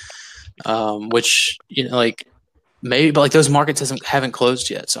 exactly, which, maybe, but like those markets haven't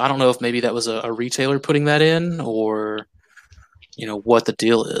closed yet. So I don't know if maybe that was a retailer putting that in or, what the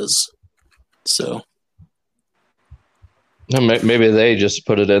deal is. So. Maybe they just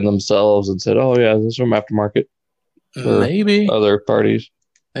put it in themselves and said, oh, yeah, this is from aftermarket. Maybe other parties,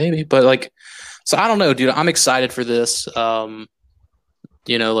 but so I don't know, dude. I'm excited for this. I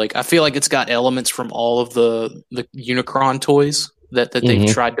feel like it's got elements from all of the Unicron toys that they've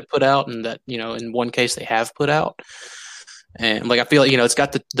tried to put out, and that in one case they have put out. And I feel like it's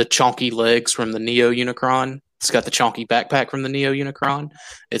got the chonky legs from the Neo Unicron. It's got the chonky backpack from the Neo Unicron.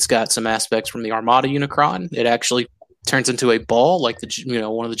 It's got some aspects from the Armada Unicron. It actually turns into a ball like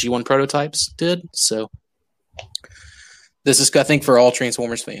one of the G1 prototypes did. So. This is, I think, for all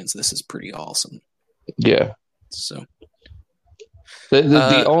Transformers fans, this is pretty awesome. Yeah. So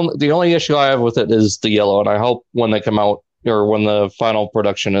the only issue I have with it is the yellow, and I hope when they come out or when the final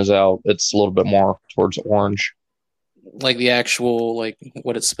production is out, it's a little bit more towards orange, like the actual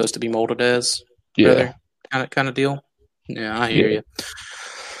what it's supposed to be molded as. Yeah, kind of deal. Yeah, I hear you.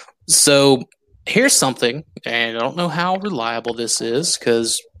 So here's something, and I don't know how reliable this is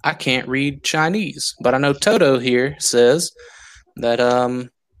because I can't read Chinese, but I know Toto here says that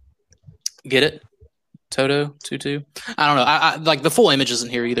get it? Toto Tutu? I don't know. I like the full image isn't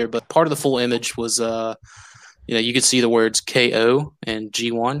here either, but part of the full image was you could see the words KO and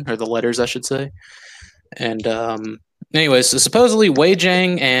G1, or the letters I should say. And anyways, so supposedly Wei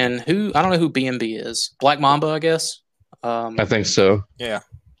Jiang and I don't know who BMB is. Black Mamba, I guess. I think so. Yeah.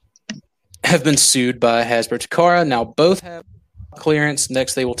 Have been sued by Hasbro Takara. Now both have clearance.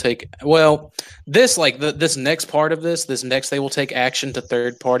 Next, they will take this this next part of this next they will take action to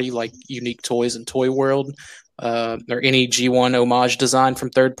third party like Unique Toys and Toy World, or any G1 homage design from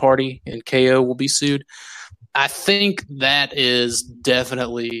third party, and KO will be sued. I think that is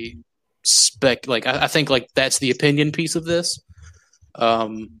definitely I think like that's the opinion piece of this.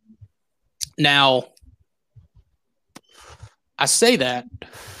 Now, I say that,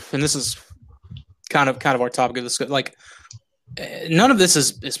 and this is kind of our topic of this. Like, none of this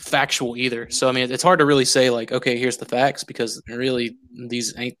is factual either. So I mean, it's hard to really say like, okay, here's the facts, because really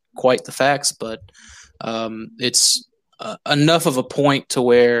these ain't quite the facts. But it's enough of a point to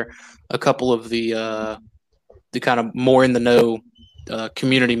where a couple of the kind of more in the know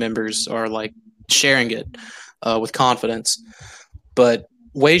community members are like sharing it with confidence. But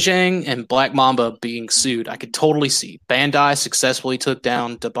Wei Zhang and Black Mamba being sued, I could totally see. Bandai successfully took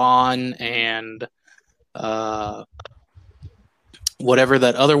down Daban and whatever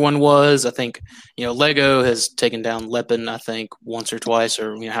that other one was. I think, Lego has taken down Lepin, I think, once or twice,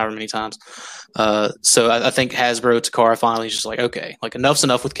 or however many times. So I think Hasbro, Takara finally is just like, okay, like enough's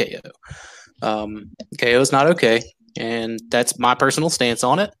enough with KO. KO is not okay, and that's my personal stance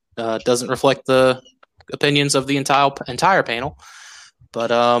on it. Doesn't reflect the opinions of the entire panel. But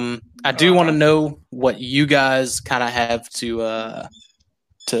I do want to know what you guys kind of have to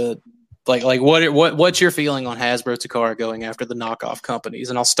like what's your feeling on Hasbro Takara going after the knockoff companies?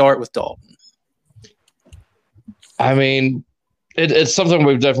 And I'll start with Dalton. I mean, it's something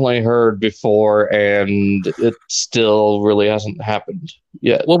we've definitely heard before, and it still really hasn't happened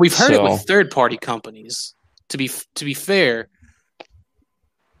yet. Well, we've heard it with third-party companies. To be fair,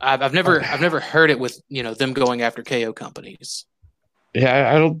 I've never heard it with them going after KO companies.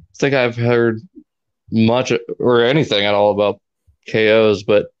 Yeah, I don't think I've heard much or anything at all about KOs,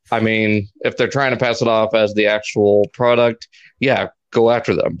 but I mean, if they're trying to pass it off as the actual product, yeah, go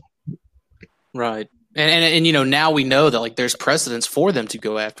after them. Right. And now we know that like there's precedence for them to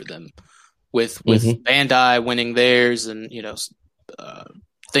go after them with Bandai winning theirs and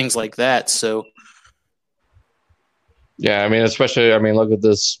things like that. So yeah, I mean, especially look at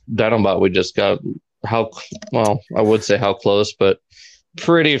this Dinobot we just got. I would say how close, but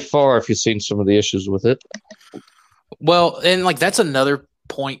pretty far if you've seen some of the issues with it. Well, and like that's another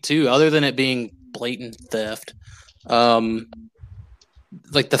point too, other than it being blatant theft. Like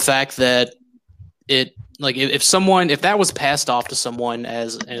the fact that it, like if that was passed off to someone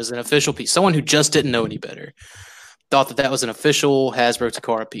as an official piece, someone who just didn't know any better, thought that was an official Hasbro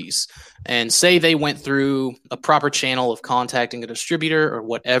Takara piece, and say they went through a proper channel of contacting a distributor or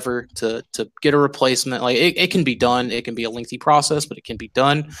whatever to get a replacement, like it can be done. It can be a lengthy process, but it can be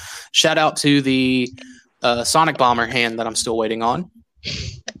done. Shout out to the Sonic Bomber hand that I'm still waiting on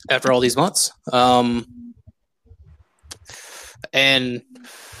after all these months. And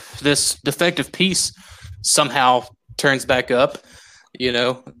this defective piece somehow turns back up,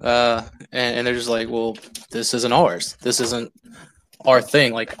 and they're just like, well, this isn't ours. This isn't our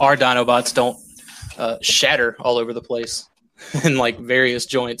thing. Like our Dinobots don't shatter all over the place in like various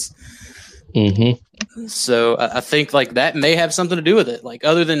joints. Mm-hmm. So I think like that may have something to do with it. Like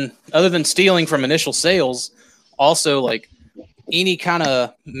other than stealing from initial sales, also like any kind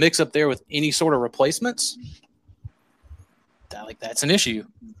of mix up there with any sort of replacements, that's an issue.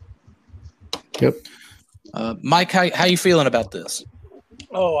 Yep. Mike, how you feeling about this?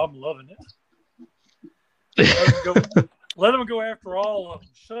 Oh, I'm loving it. Let them go after all of them.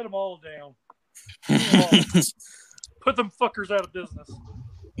 Shut them all down. Put them fuckers out of business.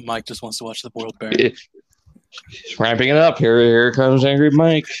 Mike just wants to watch the boiled bear. He's ramping it up. Here comes Angry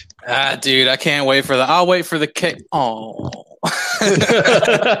Mike. Dude, I can't wait for I'll wait for the cake. Oh.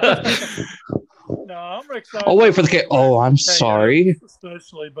 No, I'm excited. I'll wait for the cake. Oh, I'm sorry.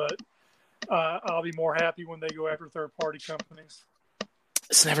 Especially, but I'll be more happy when they go after third-party companies.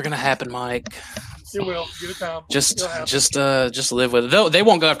 It's never gonna happen, Mike. It will. Give it time. Just live with it. They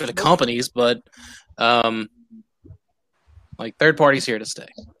won't go after the companies, but like third parties here to stay.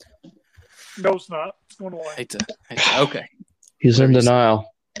 No, it's not. It's going away. Hate to, okay. He's in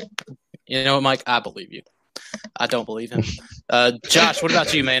denial. You know what, Mike? I believe you. I don't believe him. Josh, what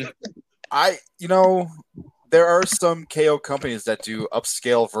about you, man? There are some KO companies that do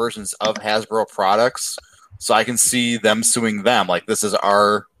upscale versions of Hasbro products, so I can see them suing them. Like, this is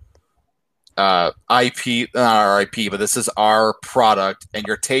our IP, not our IP, but this is our product, and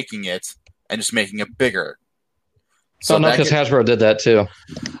you're taking it and just making it bigger. So not because Hasbro did that too.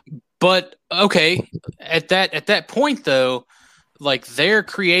 But okay, at that point though, like they're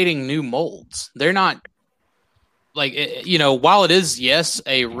creating new molds. They're not like while it is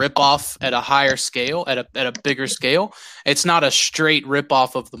a ripoff at a higher scale, at a bigger scale, it's not a straight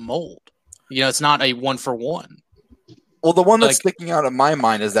ripoff of the mold. It's not a 1-for-1. Well, the one that's sticking out in my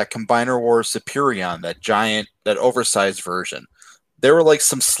mind is that Combiner Wars Superion, that oversized version. There were like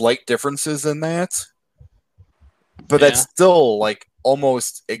some slight differences in that, but that's still like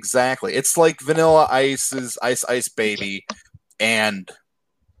almost exactly. It's like Vanilla Ice's Ice Baby, and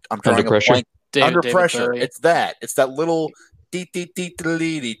I'm drawing Under Pressure. a blank. Under David Pressure. Bowie. It's that little dee.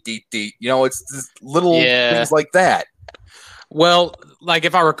 It's just little things like that. Well, like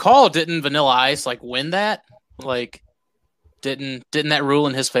if I recall, didn't Vanilla Ice like win that? Like, didn't that rule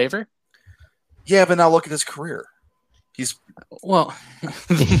in his favor? Yeah, but now look at his career. He's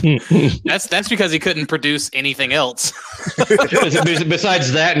that's because he couldn't produce anything else.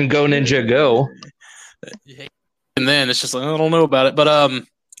 Besides that and Go Ninja Go. And then it's just like, I don't know about it, but I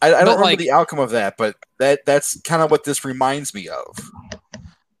don't remember the outcome of that, but that's kind of what this reminds me of.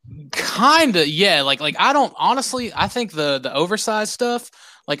 Kinda, yeah. Like I don't honestly. I think the oversized stuff.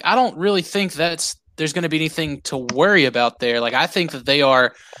 Like I don't really think there's going to be anything to worry about there. Like I think that they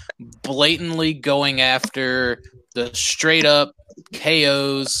are blatantly going after the straight up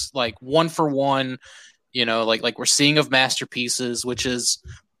KOs, like 1-for-1. Like we're seeing of masterpieces, which is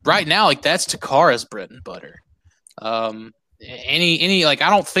right now like that's Takara's bread and butter. Any like I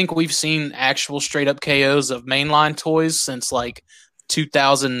don't think we've seen actual straight up KOs of mainline toys since like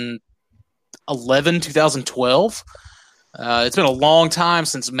 2011, 2012. It's been a long time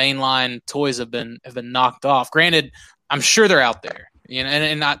since mainline toys have been knocked off. Granted, I'm sure they're out there.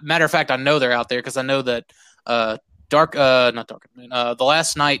 Matter of fact, I know they're out there because I know that the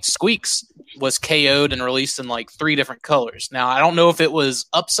last night Squeaks was KO'd and released in like 3 different colors. Now I don't know if it was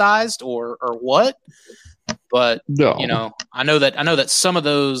upsized or what. But no. I know that some of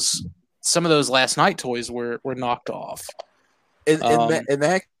those last night toys were knocked off. In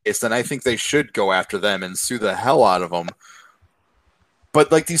that case, then I think they should go after them and sue the hell out of them. But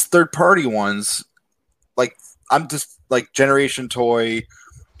like these third-party ones, like I'm just like Generation Toy,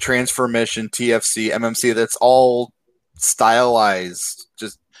 Transformission, TFC, MMC. That's all stylized,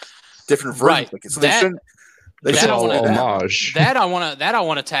 just different versions. Right. So they shouldn't. They that should I wanna- homage. That I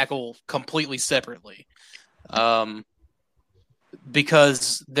want to tackle completely separately.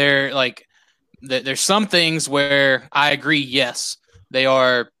 Because there's some things where I agree, yes, they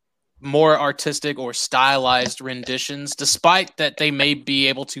are more artistic or stylized renditions, despite that they may be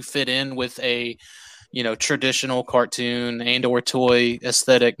able to fit in with a traditional cartoon and or toy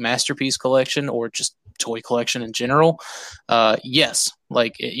aesthetic masterpiece collection or just toy collection in general. Yes,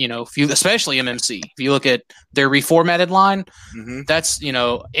 like if you, especially MMC, if you look at their reformatted line, that's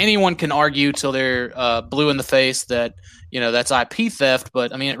anyone can argue till they're blue in the face that that's IP theft,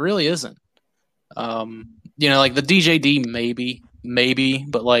 but I mean it really isn't. Like the DJD maybe,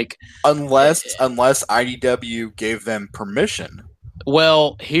 but like unless IDW gave them permission.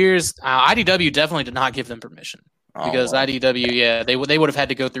 Well, here's IDW definitely did not give them permission because IDW, they would have had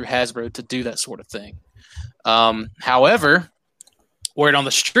to go through Hasbro to do that sort of thing. However, word on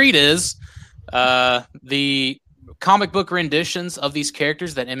the street is the comic book renditions of these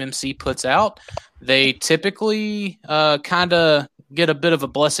characters that MMC puts out, they typically kind of get a bit of a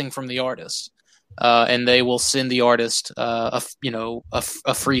blessing from the artist, and they will send the artist a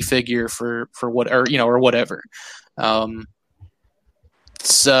free figure for what or whatever. One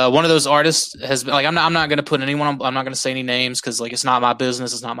of those artists has been like, I'm not going to put anyone on, I'm not going to say any names because like it's not my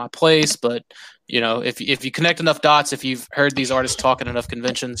business, it's not my place. But if you connect enough dots, if you've heard these artists talk at enough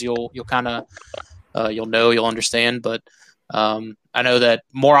conventions, you'll kind of you'll understand. But I know that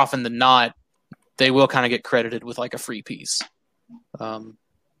more often than not, they will kind of get credited with like a free piece. And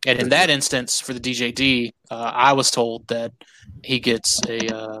in that instance, for the DJD, I was told that he gets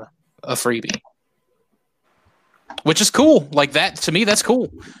a freebie. Which is cool. Like that, to me, that's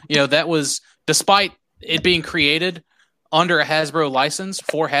cool. That was, despite it being created under a Hasbro license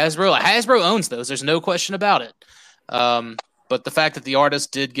for Hasbro. Hasbro owns those. There's no question about it. But the fact that the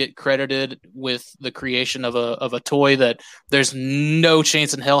artist did get credited with the creation of a toy that there's no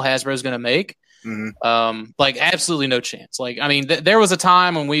chance in hell Hasbro is going to make. Like absolutely no chance. Like, I mean, there was a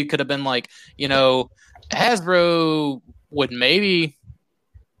time when we could have been like, Hasbro would maybe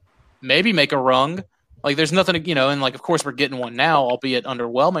make a rung. Like there's nothing, and like of course we're getting one now, albeit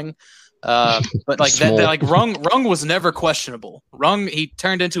underwhelming. But like that, like Rung was never questionable. Rung, he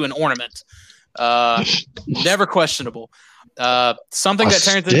turned into an ornament. Never questionable. Something that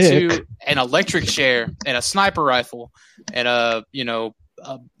turns into an electric chair and a sniper rifle and a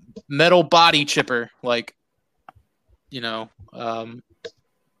metal body chipper, like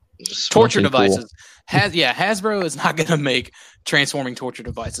torture devices. Hasbro is not going to make transforming torture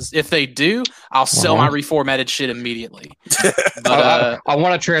devices. If they do, I'll sell my reformatted shit immediately. But I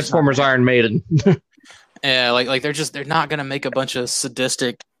want a Transformers Iron Maiden. Yeah, they're not going to make a bunch of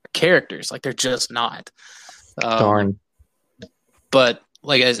sadistic characters. Like, they're just not. Darn. But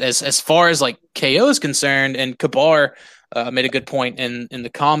like as far as like KO is concerned, and Kabar made a good point in the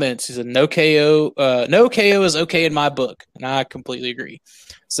comments. He said no KO is okay in my book, and I completely agree.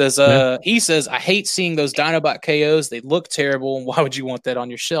 He says I hate seeing those Dinobot KOs. They look terrible, and why would you want that on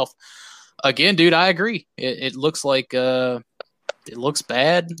your shelf? Again, dude, I agree. It looks like it looks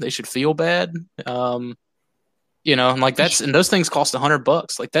bad. They should feel bad. And like and those things cost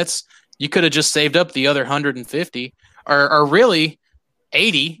 $100. Like you could have just saved up the other 150, or really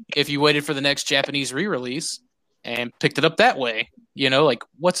 80 if you waited for the next Japanese re-release and picked it up that way. Like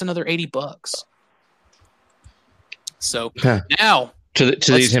what's another $80? So now to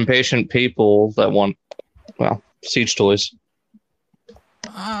these impatient people that want, Siege toys.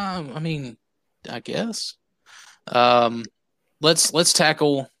 I mean, I guess. Let's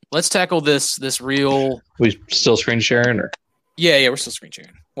tackle this real. We still screen sharing, or? Yeah, we're still screen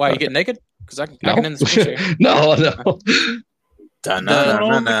sharing. Why are you getting naked? Because I can end the screen share. No. I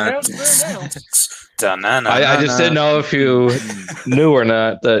just didn't know if you knew or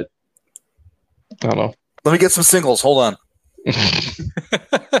not that. I don't know. Let me get some singles. Hold on.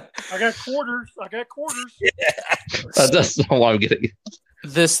 I got quarters. That's not what I'm getting.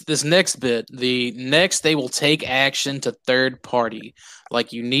 This next bit, they will take action to third party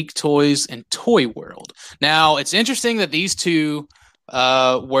like Unique Toys and Toy World. Now it's interesting that these two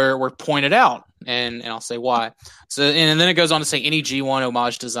were pointed out, and I'll say why. So and then it goes on to say any G1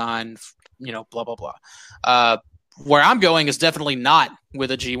 homage design, blah blah blah. Where I'm going is definitely not with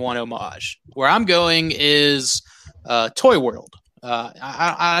a G1 homage. Where I'm going is Toy World.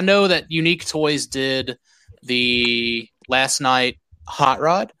 I know that Unique Toys did the last night Hot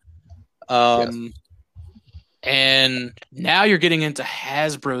Rod. Yes. And now you're getting into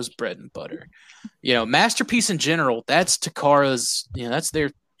Hasbro's bread and butter. Masterpiece in general, that's Takara's, that's their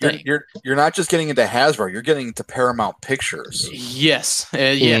thing. You're not just getting into Hasbro, you're getting into Paramount Pictures. Yes.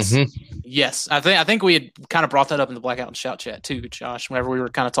 Yes. Mm-hmm. Yes. I think we had kind of brought that up in the Blackout and Shout chat too, Josh, whenever we were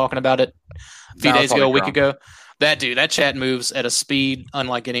kind of talking about it a few days ago, a week ago. That chat moves at a speed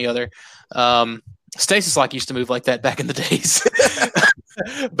unlike any other. Stasis used to move like that back in the days,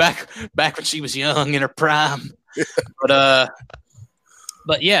 back when she was young in her prime. But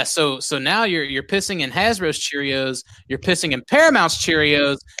yeah, so now you're pissing in Hasbro's Cheerios, you're pissing in Paramount's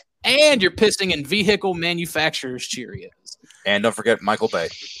Cheerios, and you're pissing in vehicle manufacturers' Cheerios. And don't forget Michael Bay.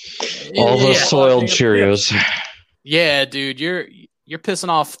 All those soiled Cheerios. Yeah, dude, you're pissing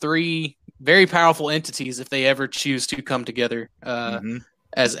off three very powerful entities if they ever choose to come together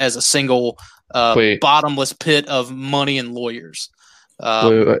as a single bottomless pit of money and lawyers.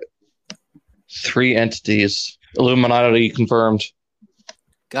 Wait. 3 entities. Illuminati confirmed.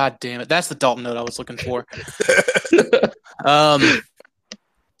 God damn it. That's the Dalton note I was looking for.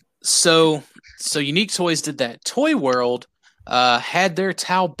 So Unique Toys did that. Toy World had their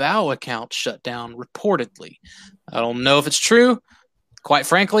Taobao account shut down reportedly. I don't know if it's true. Quite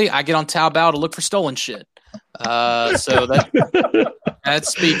frankly, I get on Taobao to look for stolen shit. So that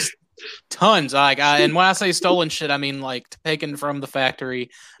speaks tons. And when I say stolen shit, I mean like taken from the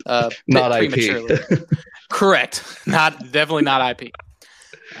factory, not prematurely. IP. Correct. Definitely not IP.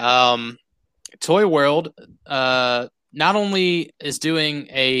 Toy World not only is doing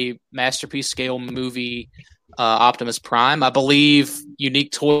a masterpiece scale movie, Optimus Prime. I believe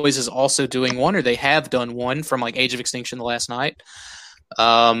Unique Toys is also doing one, or they have done one from like Age of Extinction the last night.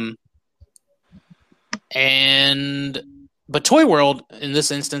 But Toy World in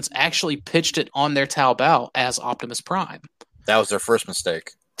this instance actually pitched it on their Taobao as Optimus Prime. That was their first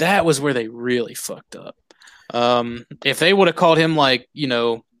mistake. That was where they really fucked up. If they would have called him like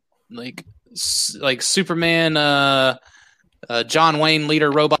Superman, John Wayne leader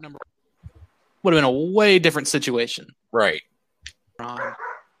robot number, would have been a way different situation. Right.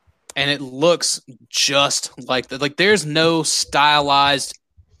 And it looks just like that. Like there's no stylized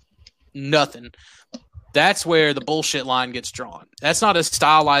nothing. That's where the bullshit line gets drawn. That's not a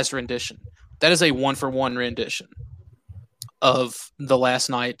stylized rendition. That is a 1-for-1 rendition of the Last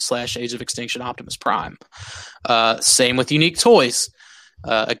Night / Age of Extinction Optimus Prime. Same with Unique Toys.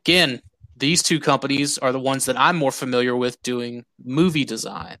 Again, these two companies are the ones that I'm more familiar with doing movie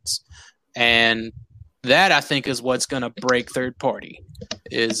designs. And that, I think, is what's going to break third party,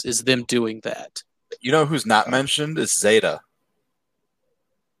 is them doing that. You know who's not mentioned is Zeta.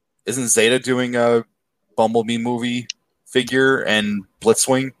 Isn't Zeta doing a Bumblebee movie figure in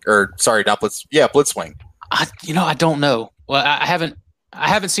Blitzwing, or sorry, not Blitz. Yeah, Blitzwing. I don't know. Well, I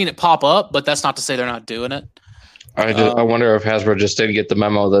haven't seen it pop up, but that's not to say they're not doing it. I wonder if Hasbro just didn't get the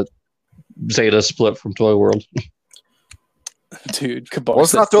memo that Zeta split from Toy World. Dude, well,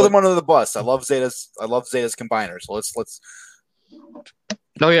 let's not throw them under the bus. I love Zeta's combiner. So let's.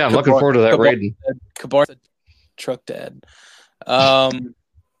 Oh yeah, I'm looking forward to that raiding. Kabar said, truck dad.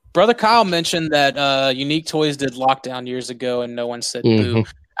 Brother Kyle mentioned that Unique Toys did Lockdown years ago, and no one said boo.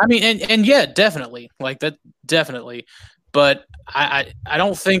 I mean, and yeah, definitely, like that, definitely. But I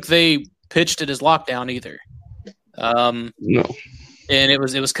don't think they pitched it as Lockdown either. No. And it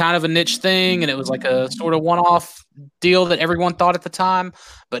was kind of a niche thing, and it was like a sort of one-off deal that everyone thought at the time.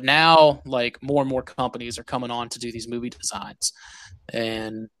 But now, like, more and more companies are coming on to do these movie designs,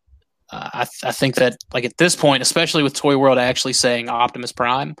 and I think that, like, at this point, especially with Toy World actually saying Optimus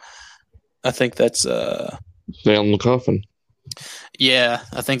Prime, I think that's nail in the coffin. Yeah,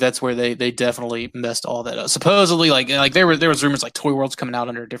 I think that's where they definitely messed all that up. Supposedly, like there was rumors like Toy World's coming out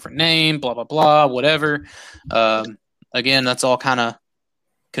under a different name, blah blah blah, whatever. Again, that's all kind of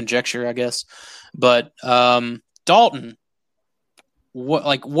conjecture, I guess. But Dalton,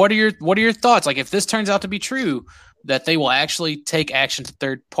 what are your thoughts? Like, if this turns out to be true, that they will actually take action to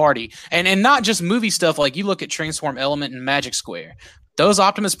third party, and not just movie stuff. Like, you look at Transform Element and Magic Square, those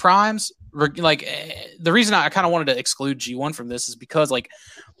Optimus Primes. Like, the reason I kind of wanted to exclude G1 from this is because, like,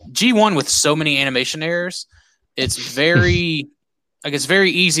 G1 with so many animation errors, it's very it's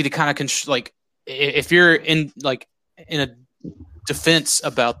very easy to kind of like, if you're in a defense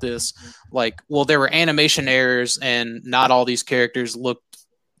about this, like, well, there were animation errors and not all these characters looked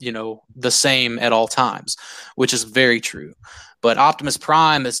the same at all times, which is very true. But Optimus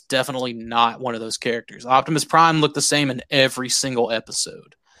Prime is definitely not one of those characters. Optimus Prime looked the same in every single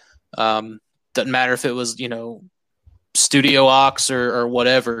episode. Doesn't matter if it was Studio Ox or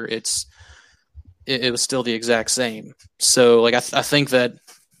whatever. It was still the exact same. So, like, I think that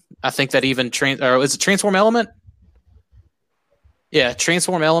even is it Transform Element? Yeah,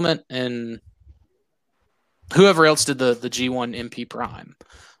 Transform Element and whoever else did the G1 MP Prime.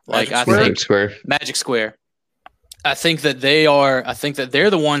 Magic Square. Magic Square. I think that they're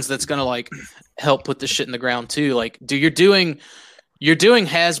the ones that's gonna, like, help put this shit in the ground too. Like, you're doing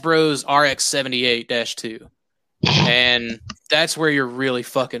Hasbro's RX-78-2, and that's where you're really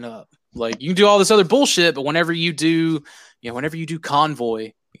fucking up. Like, you can do all this other bullshit, but whenever you do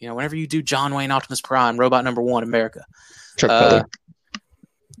Convoy, whenever you do John Wayne Optimus Prime, Robot Number 1, America,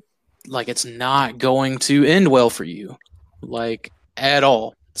 like, it's not going to end well for you, like, at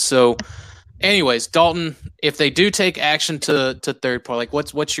all. So, anyways, Dalton, if they do take action to third party, like,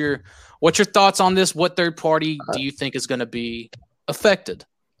 what's your thoughts on this? What third party do you think is going to be affected?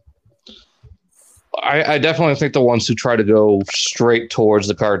 I definitely think the ones who try to go straight towards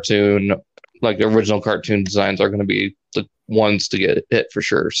the cartoon, like the original cartoon designs, are going to be the ones to get hit for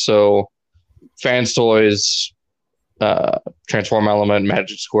sure. So, Fans Toys, Transform Element,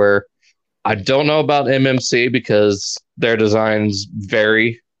 Magic Square. I don't know about MMC because their designs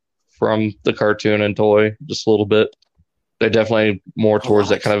vary from the cartoon and toy just a little bit. They're definitely more towards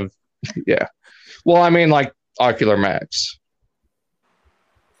that kind of, yeah. Well, I mean, like Ocular Max.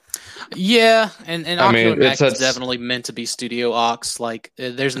 Yeah, and Ocular Max is definitely meant to be Studio Ox. Like,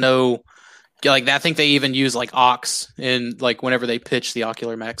 there's no, like, I think they even use, like, Ox in, like, whenever they pitch the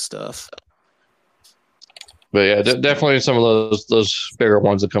Ocular Max stuff. But yeah, definitely some of those bigger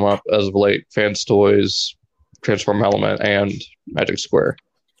ones that come up as of late: Fans Toys, Transform Element, and Magic Square.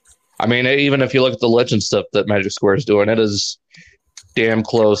 I mean, even if you look at the Legend stuff that Magic Square is doing, it is damn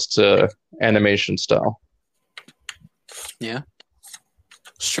close to animation style. Yeah,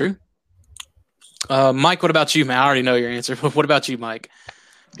 it's true. Mike, what about you, man? I already know your answer, but what about you, Mike?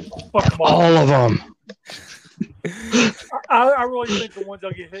 All of them. I really think the ones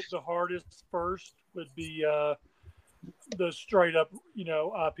that get hit the hardest first would be the straight up,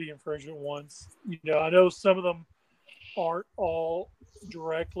 IP infringement ones. I know some of them aren't all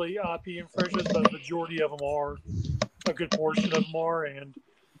directly IP infringements, but the majority of them are. A good portion of them are, and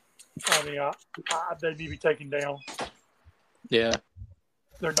I mean, they need to be taken down. Yeah,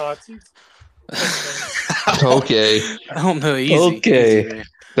 they're Nazis. Okay. I don't know. Easy. Okay. Easy,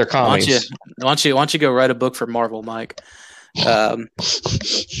 they're commies. Why don't you go write a book for Marvel, Mike?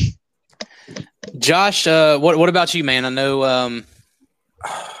 Josh, what about you, man? I know.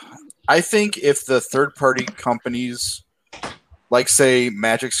 I think if the third-party companies, like, say,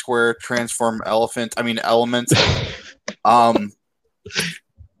 Magic Square, Transform Element,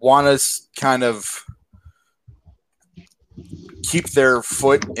 want to kind of keep their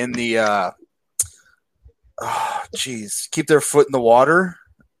foot in the keep their foot in the water.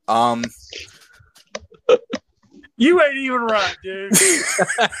 You ain't even right, dude.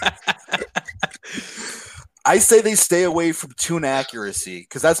 I say they stay away from tune accuracy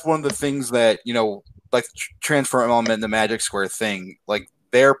because that's one of the things that, like transfer element in the Magic Square thing. Like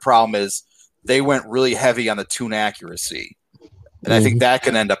their problem is they went really heavy on the tune accuracy, and I think that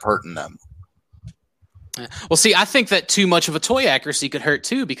can end up hurting them. Well, see, I think that too much of a toy accuracy could hurt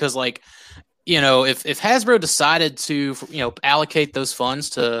too, because like, if Hasbro decided to, allocate those funds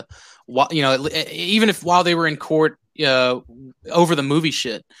to, even if while they were in court over the movie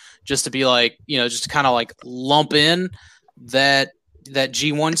shit, just to be like, just to kind of like lump in that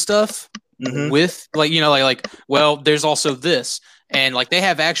G1 stuff with like, well, there's also this. And like they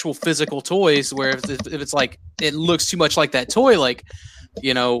have actual physical toys where if it's like it looks too much like that toy, like,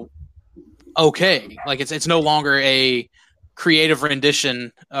 okay, like it's no longer a creative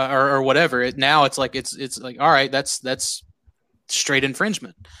rendition or whatever. Now it's like it's like, all right, that's straight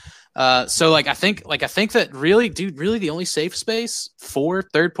infringement. So like I think that really the only safe space for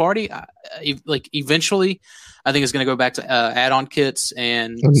third party, like eventually, I think is going to go back to add-on kits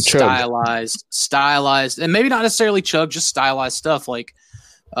and stylized, and maybe not necessarily chug, just stylized stuff. Like,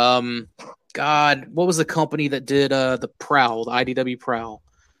 God, what was the company that did the Prowl, the IDW Prowl?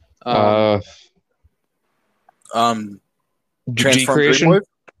 G Creation.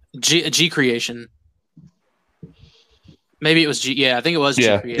 G Creation. Maybe it was G. Yeah, I think it was.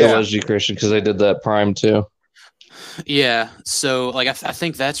 Yeah, G Creation. It was G Creation because they did that Prime too. Yeah, so like I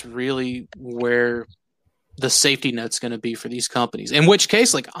think that's really where the safety net's going to be for these companies. In which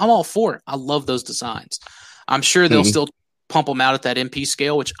case, like I'm all for it. I love those designs. I'm sure they'll still pump them out at that MP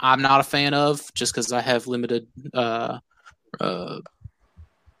scale, which I'm not a fan of, just because I have limited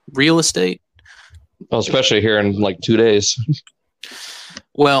real estate. Well, especially here in like 2 days.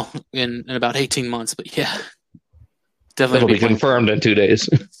 Well, in about 18 months, but yeah, definitely. It'll be confirmed in 2 days.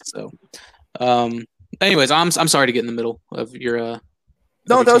 So, anyways, I'm sorry to get in the middle of your.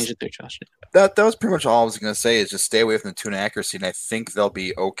 No, that was pretty much all I was going to say. Is just stay away from the tune accuracy, and I think they'll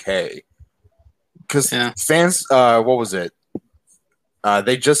be okay. Because fans, what was it?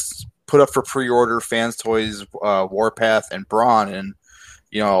 They just put up for pre-order Fans Toys, Warpath, and Braun, and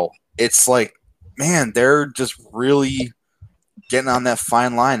it's like, man, they're just really getting on that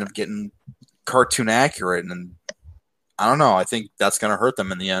fine line of getting cartoon accurate, and I don't know. I think that's going to hurt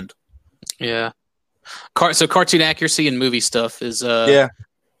them in the end. Yeah. So cartoon accuracy and movie stuff is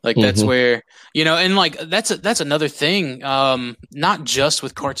like that's where and like that's another thing. Not just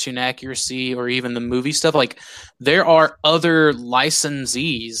with cartoon accuracy or even the movie stuff. Like there are other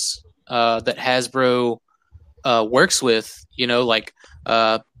licensees that Hasbro works with. Like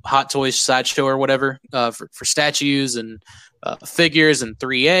Hot Toys Sideshow or whatever for statues and figures and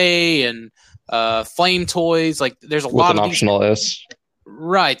 3A and Flame Toys. Like there's a with lot an of optional these, S.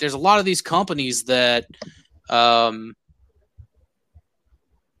 Right. There's a lot of these companies that that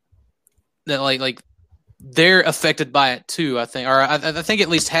like they're affected by it too, I think. Or I think at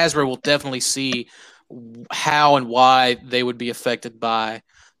least Hasbro will definitely see how and why they would be affected by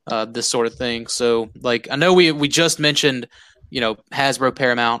this sort of thing. So like I know we just mentioned Hasbro,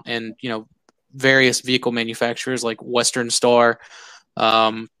 Paramount, and various vehicle manufacturers like Western Star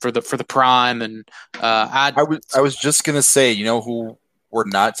for the Prime, and I was just gonna say, who we're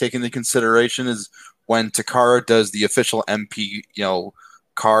not taking into consideration is when Takara does the official MP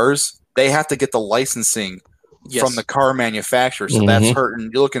cars, they have to get the licensing from the car manufacturer, so that's hurting.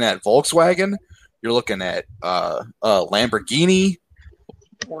 You're looking at Volkswagen, you're looking at Lamborghini.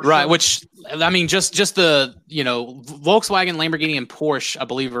 Right, which I mean, just the Volkswagen, Lamborghini, and Porsche, I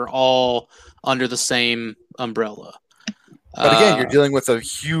believe, are all under the same umbrella. But again, you're dealing with a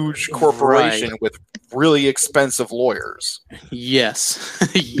huge corporation with really expensive lawyers. Yes,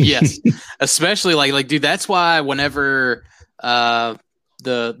 yes, especially like dude. That's why whenever the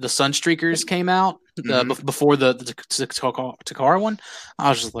Sunstreakers came out before the Takara one, I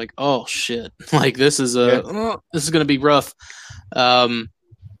was just like, oh shit, like this is gonna be rough.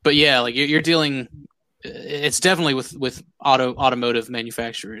 But yeah, like you're dealing, it's definitely with automotive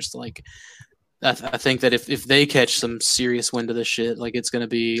manufacturers. Like I think that if they catch some serious wind of this shit, like it's gonna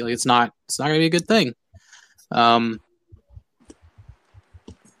be like it's not gonna be a good thing. But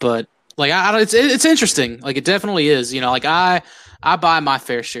like it's interesting. Like it definitely is. Like I buy my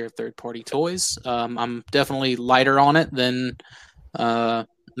fair share of third party toys. I'm definitely lighter on it than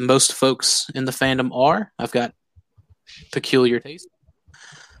most folks in the fandom are. I've got peculiar taste.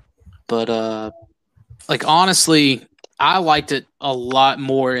 But like honestly, I liked it a lot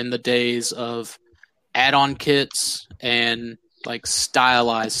more in the days of add-on kits and like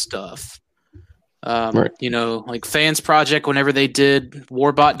stylized stuff. Right. You know, like Fans Project, whenever they did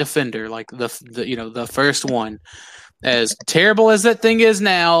Warbot Defender, like the first one, as terrible as that thing is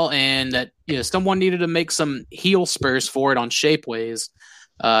now, and that someone needed to make some heel spurs for it on Shapeways,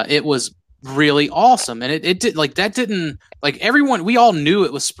 it was really awesome. And it did didn't everyone, we all knew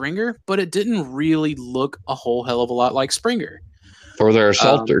it was Springer, but it didn't really look a whole hell of a lot like Springer or their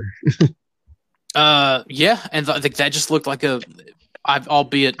assaulter. Yeah, and that just looked like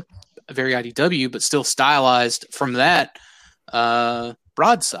albeit a very IDW, but still stylized from that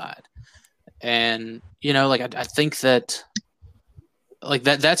broadside. And I think that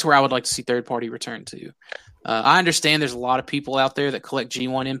that's where I would like to see third party return to. I understand there's a lot of people out there that collect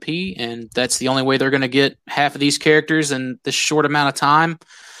G1 MP, and that's the only way they're going to get half of these characters in this short amount of time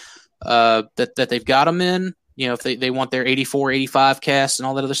that they've got them in. If they want their 84, 85 cast and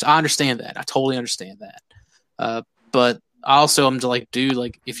all that other stuff. I understand that. I totally understand that. But I also am like,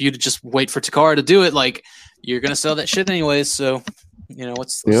 dude, if you just wait for Takara to do it, you're going to sell that shit anyways. So,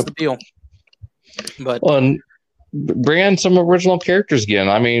 what's the deal? But bring in some original characters again.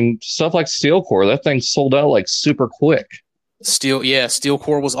 I mean, stuff like Steel Core, that thing sold out super quick. Steel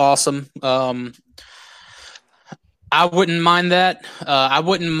Core was awesome. I wouldn't mind that. I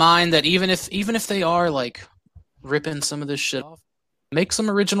wouldn't mind that even if they are ripping some of this shit off, make some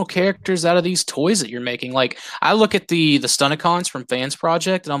original characters out of these toys that you're making. I look at the Stunicons from Fans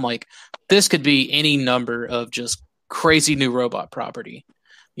Project, and I'm like, this could be any number of just crazy new robot property.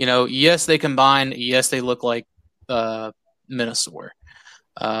 Yes, they combine. Yes, they look like Minosaur.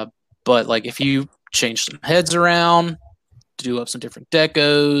 But if you change some heads around, do up some different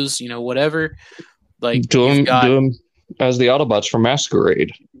decos, whatever. Do them as the Autobots from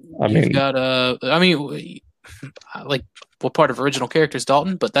Masquerade. What part of original characters,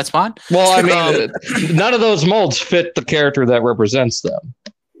 Dalton? But that's fine. Well, I mean, none of those molds fit the character that represents them.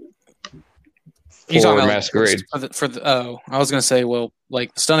 For Masquerade. I was going to say,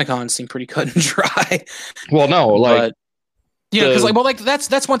 Stunicons seem pretty cut and dry. Well, no, because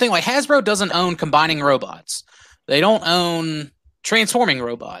that's one thing. Hasbro doesn't own combining robots. They don't own transforming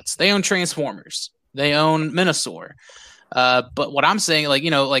robots. They own Transformers. They own Minosaur. But what I'm saying,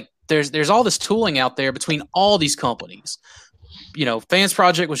 there's all this tooling out there between all these companies. Fans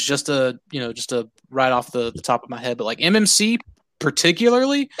Project was just a right off the top of my head, but MMC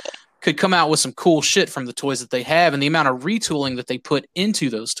particularly could come out with some cool shit from the toys that they have and the amount of retooling that they put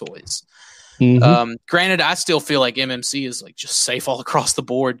into those toys. Mm-hmm. Granted, I still feel like MMC is just safe all across the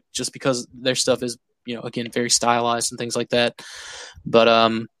board just because their stuff is, again, very stylized and things like that. But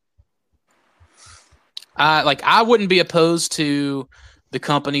I wouldn't be opposed to the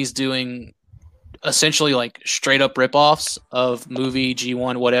companies doing essentially straight up ripoffs of movie,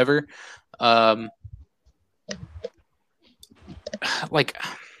 G1, whatever.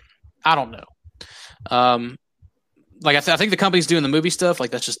 I don't know. I think the companies doing the movie stuff,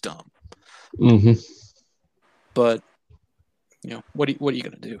 that's just dumb. Mm-hmm. But what are you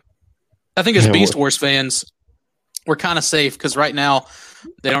gonna do? I think as Beast Wars fans, we're kind of safe because right now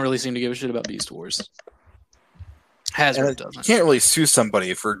they don't really seem to give a shit about Beast Wars. Hasbro doesn't. You can't really sue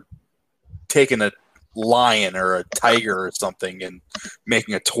somebody for taking a lion or a tiger or something and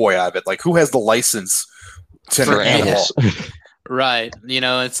making a toy out of it. Who has the license to for animals? Right.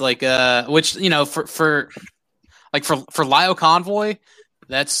 It's which for Lio Convoy,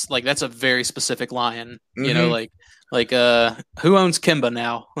 that's a very specific lion. Mm-hmm. Who owns Kimba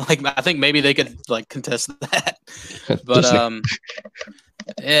now? I think maybe they could contest that. But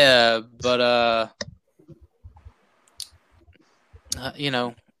yeah, but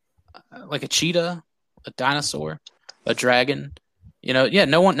a cheetah, a dinosaur, a dragon,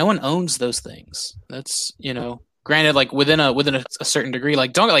 no one owns those things. That's granted, within a certain degree,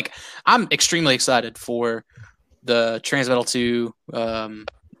 I'm extremely excited for the Transmetal 2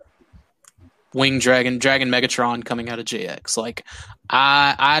 Wing Dragon Megatron coming out of JX.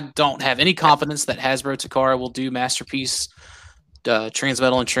 I don't have any confidence that Hasbro Takara will do Masterpiece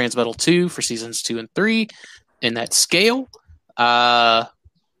Transmetal and Transmetal 2 for seasons 2 and 3 in that scale. So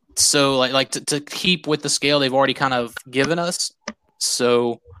to keep with the scale they've already kind of given us.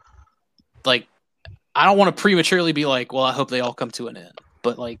 So I don't want to prematurely be well, I hope they all come to an end.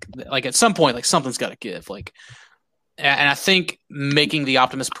 But at some point, something's got to give. And I think making the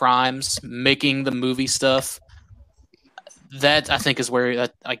Optimus Primes, making the movie stuff, that I think is where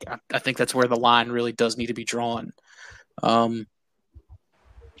I think that's where the line really does need to be drawn. Yeah,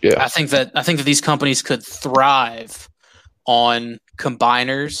 I think that these companies could thrive on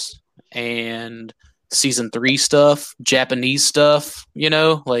combiners and season 3 stuff, Japanese stuff.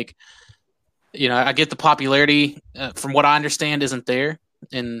 I get the popularity from what I understand isn't there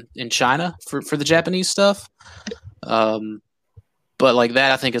in China for the Japanese stuff. But like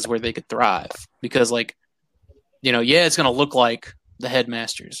that, I think is where they could thrive because like, it's going to look like the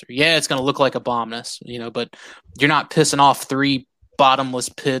Headmasters, or it's going to look like Abominus, but you're not pissing off 3 bottomless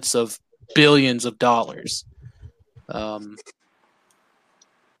pits of billions of dollars.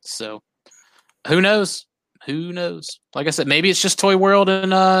 So who knows? Like I said, maybe it's just Toy World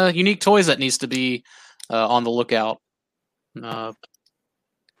and Unique Toys that needs to be on the lookout.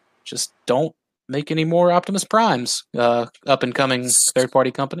 Just don't make any more Optimus Primes, up and coming third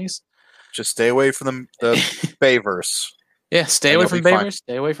party companies. Just stay away from the Bayverse. Yeah, stay away from Bayverse.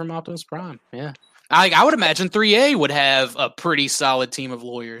 Stay away from Optimus Prime. Yeah, I would imagine 3A would have a pretty solid team of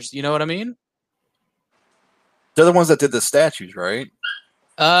lawyers. You know what I mean? They're the ones that did the statues, right?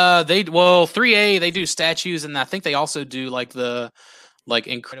 3A they do statues, and I think they also do like the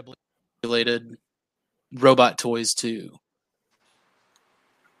incredibly related robot toys too.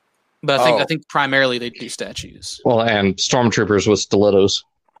 But I think primarily they do statues. Well, and stormtroopers with stilettos.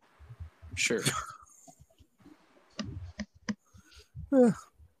 Sure.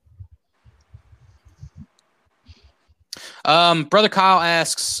 Brother Kyle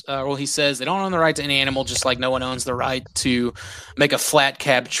asks, he says they don't own the right to any animal, just like no one owns the right to make a flat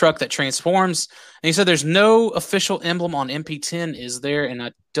cab truck that transforms. And he said there's no official emblem on MP10, is there? And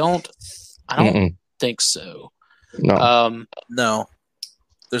I don't think so. No. No.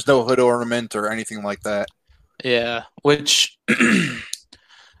 There's no hood ornament or anything like that. Yeah, which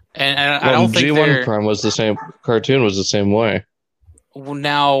and I don't think G1 Prime was the same. Cartoon was the same way.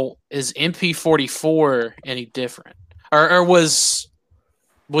 Now, is MP44 any different, or was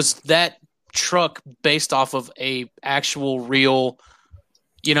that truck based off of a actual real,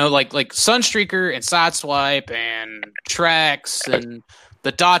 like Sunstreaker and Sideswipe and Trax and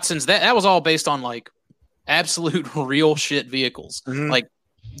the Datsuns? That was all based on like absolute real shit vehicles. Mm-hmm. Like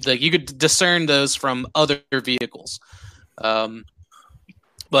you could discern those from other vehicles.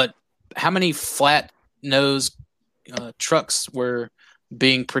 But how many flat nose trucks were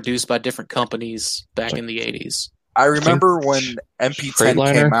being produced by different companies back in the 80s? I remember when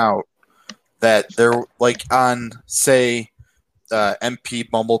MP10 came out that there, like on, say, MP,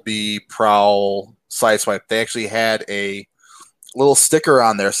 Bumblebee, Prowl, Sideswipe, they actually had a little sticker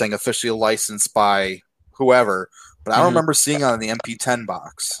on there saying officially licensed by whoever, but I don't remember seeing it on the MP10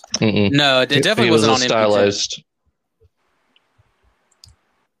 box. Mm-mm. No, it definitely wasn't on stylized. MP10.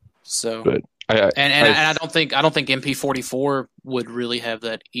 So, but I don't think MP44 would really have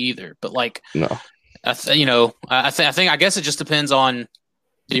that either. But like, no, I guess it just depends on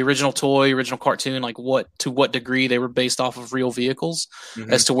the original toy, original cartoon, like to what degree they were based off of real vehicles,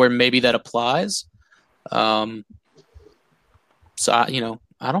 as to where maybe that applies. So I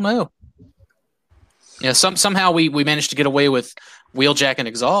don't know. Somehow we managed to get away with Wheeljack and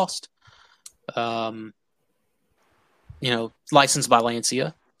Exhaust. Licensed by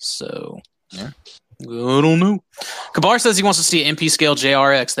Lancia. So, yeah. I don't know. Kabar says he wants to see an MP scale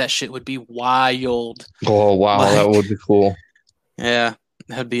JRX. That shit would be wild. Oh wow, that would be cool. Yeah,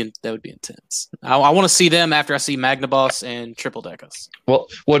 that would be intense. I want to see them after I see Magnaboss and Triple Deckus. Well,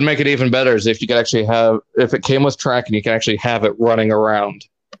 what would make it even better is if you could actually if it came with track and you can actually have it running around.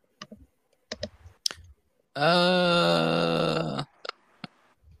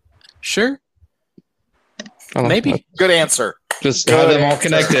 Sure. Maybe. Good answer. Just have them all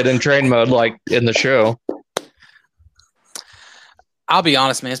connected in train mode, like in the show. I'll be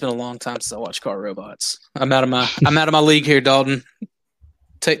honest, man. It's been a long time since I watched Car Robots. I'm out of my league here, Dalton.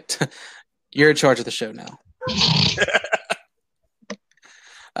 You're in charge of the show now.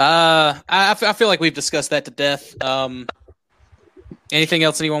 I feel like we've discussed that to death. Anything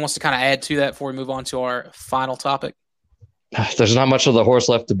else anyone wants to kind of add to that before we move on to our final topic? There's not much of the horse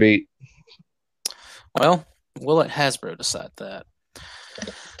left to beat. Well, we'll let Hasbro decide that.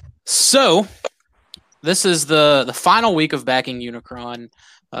 So, this is the final week of backing Unicron.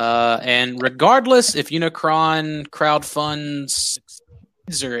 And regardless if Unicron crowdfunds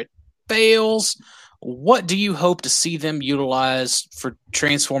or it fails, what do you hope to see them utilize for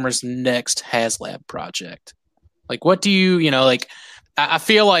Transformers' next HasLab project? Like, what do you, I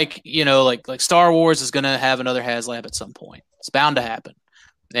feel like, like Star Wars is going to have another HasLab at some point. It's bound to happen.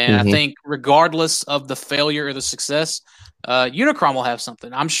 And I think regardless of the failure or the success, Unicron will have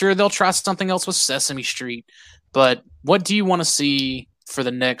something. I'm sure they'll try something else with Sesame Street. But what do you want to see for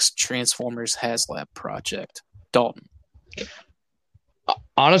the next Transformers HasLab project? Dalton.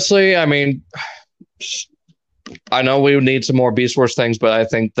 Honestly, I mean, I know we need some more Beast Wars things, but I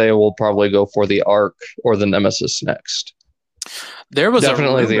think they will probably go for the Ark or the Nemesis next. There was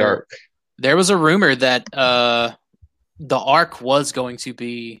definitely the Ark. There was a rumor that the Ark was going to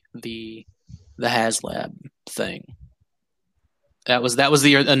be the HasLab thing. That was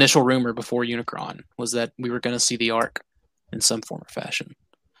the initial rumor before Unicron, was that we were going to see the Ark in some form or fashion.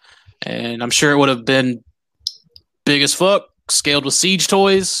 And I'm sure it would have been big as fuck, scaled with Siege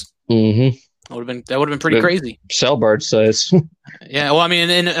toys. Mm-hmm. That would have been pretty crazy. Cell barge size. Yeah, well, I mean,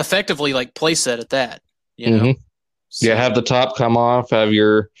 and effectively like playset at that. You know, so, yeah, have the top come off, have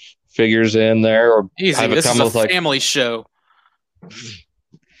your figures in there, or easy. have it This come is with a family show.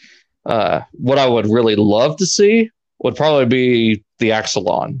 What I would really love to see would probably be the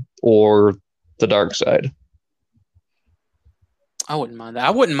Axelon or the Dark Side. I wouldn't mind that. I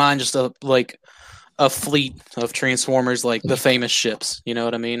wouldn't mind just a fleet of Transformers, like the famous ships. You know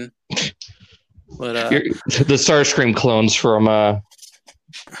what I mean? But the Starscream clones from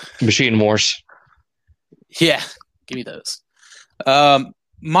Machine Wars. Yeah, give me those.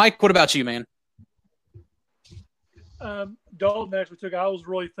 Mike, what about you, man? Dalton actually took. I was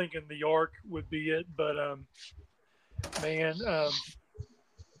really thinking the Ark would be it, but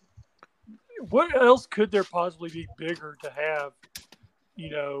what else could there possibly be bigger to have?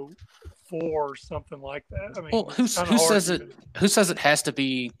 For something like that. I mean, well, who says it? Who says it has to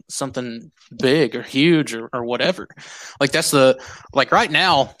be something big or huge or whatever? Like right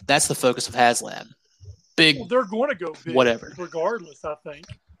now, that's the focus of HasLab. Big. Well, they're going to go big, whatever, regardless. I think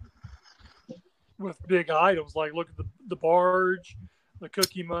with big items, like look at the barge, the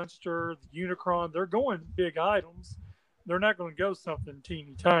Cookie Monster, the Unicron. They're going big items. They're not going to go something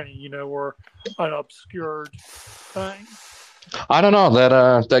teeny tiny, or an obscured thing. I don't know that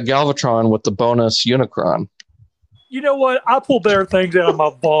Galvatron with the bonus Unicron. You know what? I pull better things out of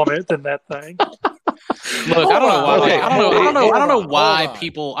my vomit than that thing. Look, I don't know why. Okay. I don't know why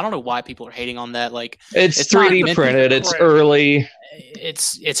people. I don't know why people are hating on that. Like, it's 3D printed. It's early.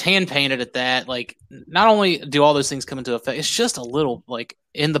 It's hand painted at that. Like, not only do all those things come into effect, it's just a little like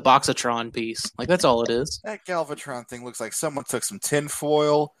in the Boxatron piece. Like, that's all it is. That Galvatron thing looks like someone took some tin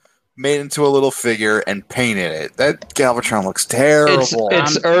foil, made it into a little figure, and painted it. That Galvatron looks terrible.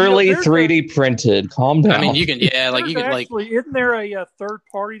 It's early 3D printed. Calm down. I mean, you can, Isn't there a third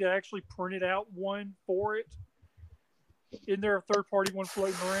party that actually printed out one for it? Isn't there a third party one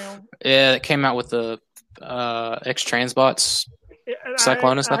floating around? Yeah, it came out with the X Transbots,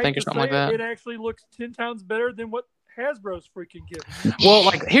 Cyclonus, I think, or something like that. It actually looks 10 times better than what Hasbro's freaking giving. Well,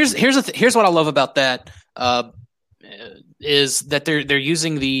 like here's what I love about that. Is that they're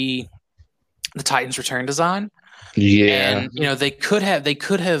using the Titans Return design. Yeah. And they could have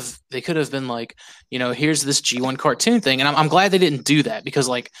been like, here's this G1 cartoon thing, and I'm glad they didn't do that, because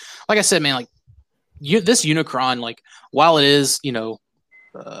like I said, man, like this Unicron, like while it is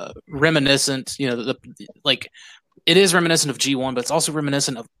reminiscent, it is reminiscent of G1, but it's also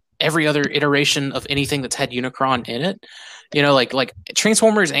reminiscent of every other iteration of anything that's had Unicron in it. Like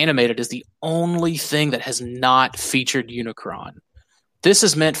Transformers Animated is the only thing that has not featured Unicron. This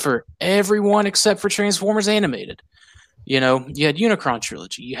is meant for everyone except for Transformers Animated. You had Unicron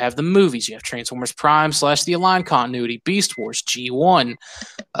Trilogy, you have the movies, you have Transformers Prime / the Aligned Continuity, Beast Wars, G1.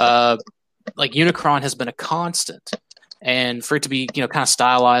 Like Unicron has been a constant. And for it to be, kind of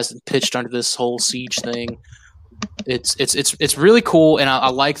stylized and pitched under this whole Siege thing, it's really cool, and I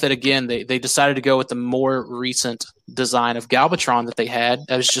like that. Again, they decided to go with the more recent design of Galvatron that they had.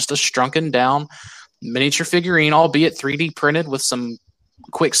 That was just a shrunken down miniature figurine, albeit 3D printed with some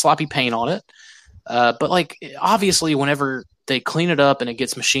quick sloppy paint on it. But like obviously, whenever they clean it up and it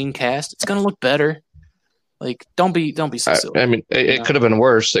gets machine cast, it's gonna look better. Like don't be so silly. I mean, it could have been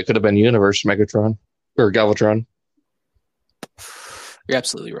worse. It could have been Universe Megatron or Galvatron. You're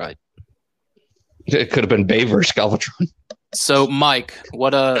absolutely right. It could have been Bayverse Galvatron. So, Mike,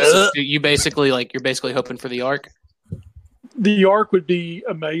 what so you're basically hoping for the Ark? The Ark would be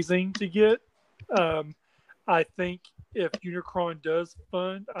amazing to get. I think if Unicron does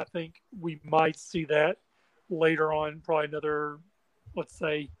fund, I think we might see that later on, probably another, let's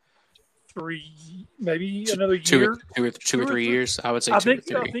say, 3, maybe another year. Two or 3 years, I would say. I think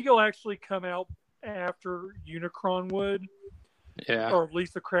it'll actually come out after Unicron would. Yeah. Or at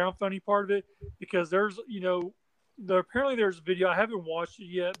least the crowdfunding part of it, because there's, apparently there's a video. I haven't watched it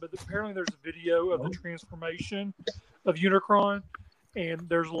yet, but apparently there's a video of the transformation of Unicron, and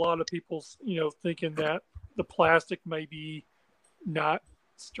there's a lot of people, thinking that the plastic may be not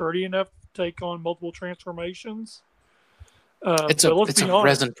sturdy enough to take on multiple transformations. It's a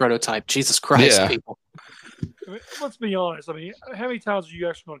resin prototype. Jesus Christ, people. I mean, let's be honest. I mean, how many times are you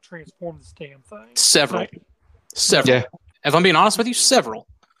actually going to transform this damn thing? Several. Yeah. If I'm being honest with you, several.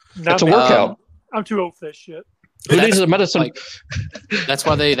 It's a workout. I'm too old for that shit. Who needs the medicine? That's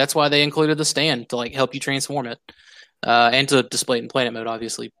why they included the stand to help you transform it. and to display it in planet mode,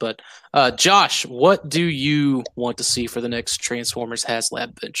 obviously. But Josh, what do you want to see for the next Transformers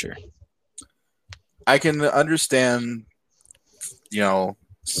HasLab venture? I can understand,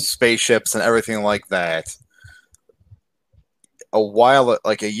 spaceships and everything like that.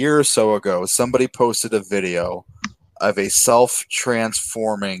 Like a year or so ago, somebody posted a video of a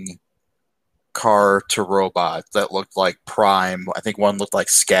self-transforming car to robot that looked like Prime. I think one looked like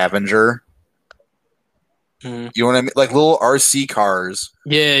Scavenger. You know what I mean? Like little RC cars.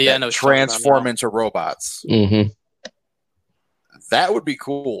 Yeah, that transform into robots. Mm-hmm. That would be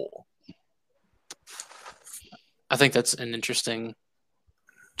cool. I think that's an interesting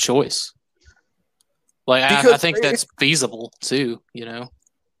choice. Like, I think that's feasible too.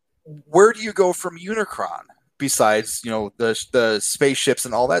 Where do you go from Unicron besides the spaceships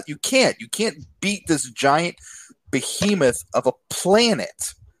and all that? You can't beat this giant behemoth of a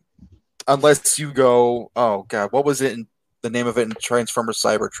planet unless you go. Oh God, what was it? The name of it in Transformers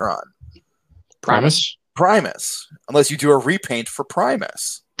Cybertron? Primus. Unless you do a repaint for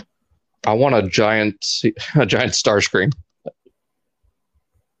Primus. I want a giant Starscream.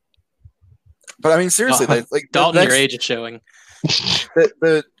 But I mean, seriously, like Dalton, your age is showing.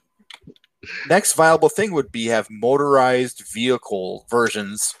 The next viable thing would be have motorized vehicle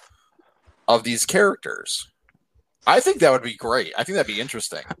versions of these characters. I think that would be great. I think that'd be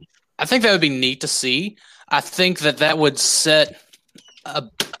interesting. I think that would be neat to see. I think that would set a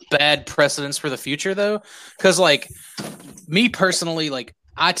bad precedence for the future, though, because like me personally, like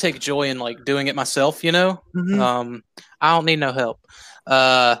I take joy in like doing it myself. Mm-hmm. I don't need no help.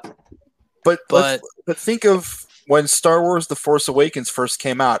 But think of when Star Wars The Force Awakens first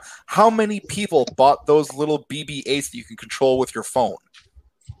came out, how many people bought those little BB-8s that you can control with your phone?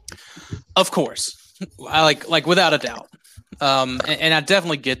 Of course. I like without a doubt. And I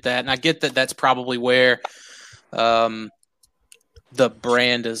definitely get that. And I get that that's probably where the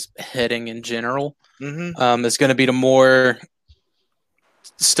brand is heading in general. Mm-hmm. It's going to be to more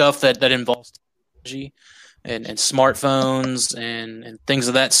stuff that involves technology and smartphones and things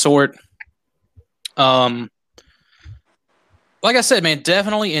of that sort. Like I said, man,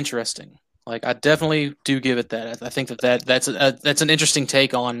 definitely interesting. Like I definitely do give it that. I think that's an interesting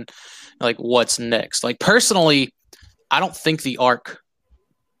take on like what's next. Like personally, I don't think the Arc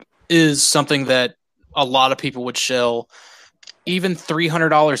is something that a lot of people would shell even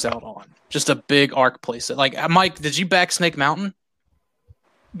 $300 out on. Just a big Arc playset. Like Mike, did you back Snake Mountain?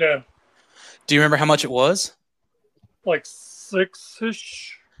 No. Do you remember how much it was? Like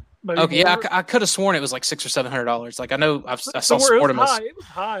 $6-ish. Okay, yeah, I could have sworn it was like $600 or $700. Like I know I saw Sportimus. It was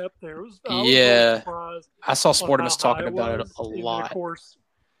high up there. I saw Sportimus talking about it a lot. Of course,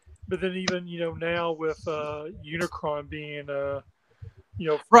 but then even now with Unicron being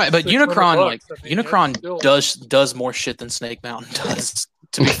right, but Unicron bucks, Unicron does more shit than Snake Mountain does.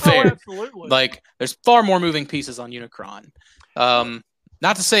 To be fair, absolutely. Like there's far more moving pieces on Unicron.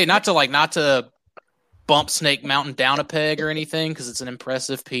 Not to bump Snake Mountain down a peg or anything because it's an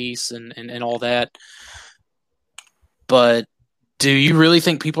impressive piece and all that. But do you really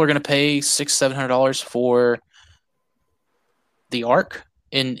think people are going to pay $600-$700 for the Arc?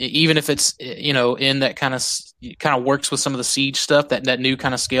 And even if it's in that kind of works with some of the Siege stuff, that new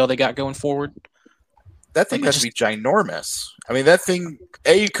kind of scale they got going forward. That thing has to be ginormous. I mean, that thing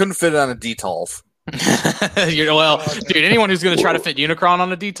you couldn't fit it on a DTOLF. Dude, anyone who's going to try to fit Unicron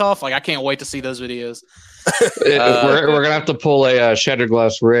on a DTOF, like I can't wait to see those videos. We're going to have to pull a Shattered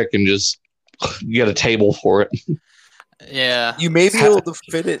Glass Rick and just get a table for it. Yeah. You may be able to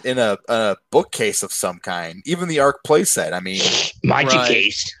fit it in a bookcase of some kind. Even the Arc playset, I mean. Magic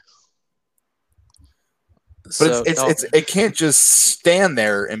case. But it can't just stand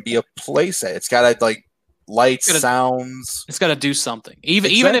there and be a playset. It's got to like lights, sounds. It's got to do something.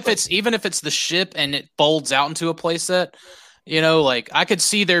 Even if it's the ship and it folds out into a playset, like I could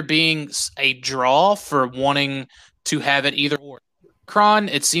see there being a draw for wanting to have it either or. Unicron,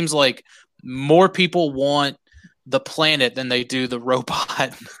 it seems like more people want the planet than they do the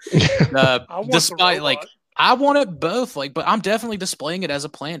robot. Despite like I want it both, like, but I'm definitely displaying it as a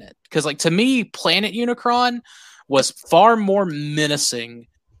planet because, like, to me, Planet Unicron was far more menacing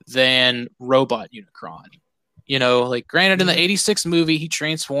than Robot Unicron. Like, granted, in the '86 movie, he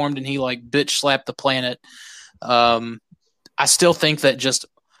transformed and he like bitch slapped the planet. I still think that just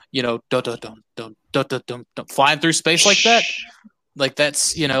flying through space like that, like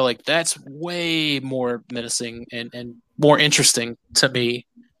that's that's way more menacing and more interesting to me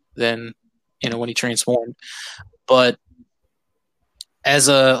than when he transformed. But as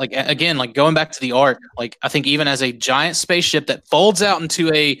going back to the Arc, like I think even as a giant spaceship that folds out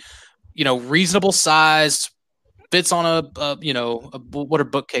into a reasonable sized fits on what are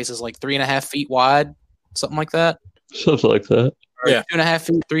bookcases, like 3.5 feet wide, something like that. Something like that. Or 2.5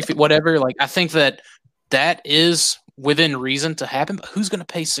 feet, 3 feet, whatever. Like, I think that is within reason to happen, but who's going to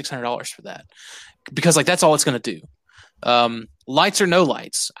pay $600 for that? Because like that's all it's going to do. Lights or no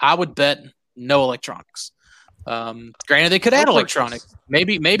lights, I would bet no electronics. Granted, they could add electronics.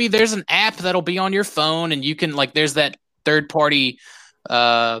 Maybe there's an app that'll be on your phone, and you can like there's that third party,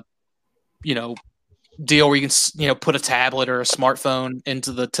 deal where you can put a tablet or a smartphone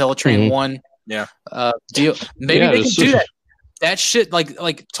into the Teletrain One. Yeah. Deal. Maybe they can do that. That shit,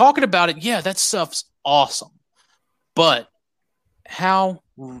 like talking about it. Yeah, that stuff's awesome. But how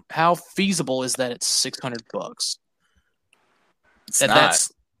feasible is that? It's $600. It's not.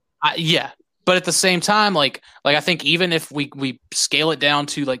 But at the same time, like I think even if we scale it down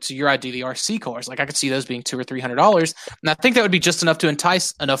to like to your idea, the RC cars, like I could see those being $200 or $300, and I think that would be just enough to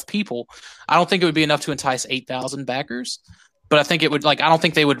entice enough people. I don't think it would be enough to entice 8,000 backers, but I think it would. Like I don't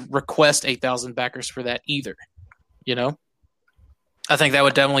think they would request 8,000 backers for that either. I think that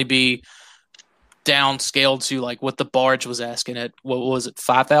would definitely be downscaled to like what the barge was asking at. What was it?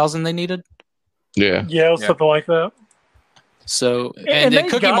 5,000 they needed. Yeah, something like that. So and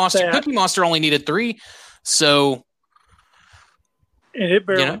Cookie Monster only needed 3. So and it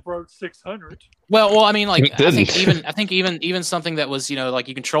barely broke 600. Well, I mean, like I think even something that was like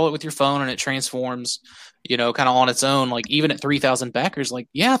you control it with your phone and it transforms, kind of on its own. Like even at 3,000 backers, like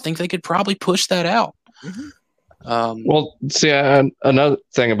I think they could probably push that out. Mm-hmm. Well, see, another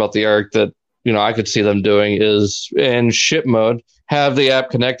thing about the ARC that I could see them doing is in ship mode, have the app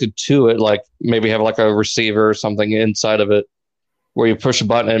connected to it, like maybe have like a receiver or something inside of it, where you push a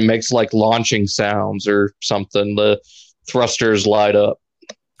button and it makes like launching sounds or something. The thrusters light up.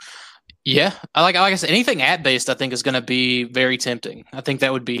 Yeah, like I said, anything app based, I think is going to be very tempting. I think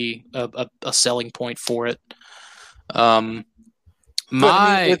that would be a selling point for it. With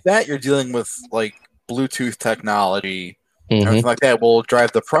that, you're dealing with like Bluetooth technology, everything like that will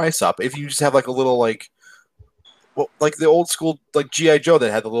drive the price up. If you just have like a little like the old school like G.I. Joe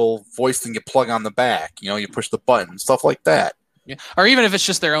that had the little voice thing you plug on the back, you push the button, stuff like that. Yeah, or even if it's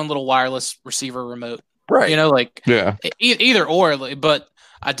just their own little wireless receiver remote, right? Either or. But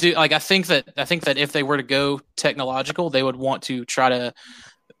I do I think that if they were to go technological, they would want to try to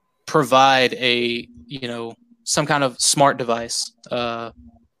provide a some kind of smart device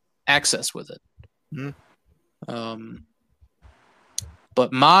access with it. But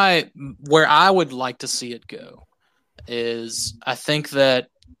where I would like to see it go is I think that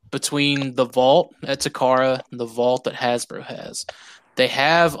between the vault at Takara and the vault that Hasbro has, they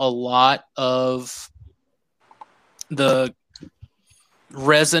have a lot of the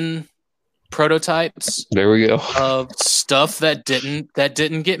resin prototypes. There we go. Of stuff that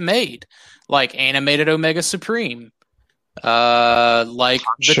didn't get made, like Animated Omega Supreme. Like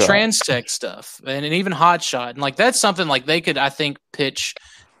the Transtech stuff and even Hot Shot, and like that's something like they could I think pitch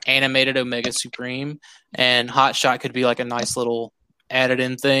Animated Omega Supreme, and Hot Shot could be like a nice little added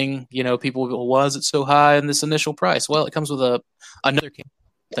in thing. People go, why is it so high in this initial price? Well, it comes with another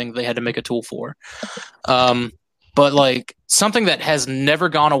thing they had to make a tool for. But like something that has never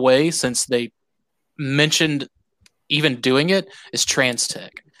gone away since they mentioned even doing it is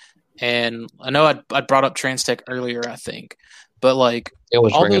Transtech. And I know I brought up Transtech earlier, I think, but like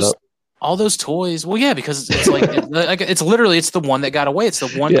all those toys. Well, yeah, because it's like it's literally it's the one that got away. It's the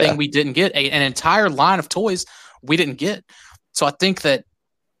one thing we didn't get. An entire line of toys we didn't get. So I think the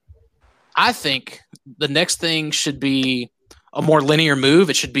next thing should be a more linear move.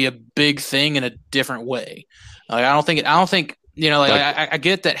 It should be a big thing in a different way. Like, I don't think. I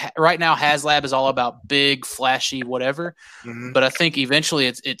get that right now HasLab is all about big, flashy, whatever. Mm-hmm. But I think eventually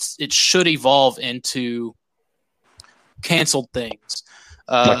it should evolve into canceled things,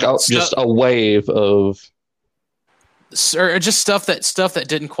 just a wave of, or just stuff that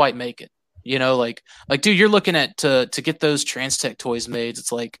didn't quite make it. Like dude, you're looking at to get those Transtech toys made.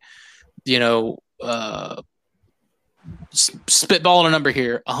 It's like, spitballing a number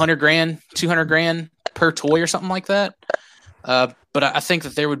here, $100,000, $200,000 per toy or something like that. But I think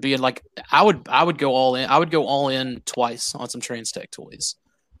that there would be I would go all in. I would go all in twice on some Transtech toys.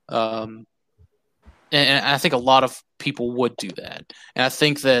 And I think a lot of people would do that. And I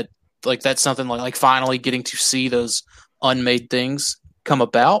think that like that's something like finally getting to see those unmade things come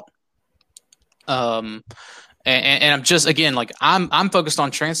about. And I'm just again like I'm focused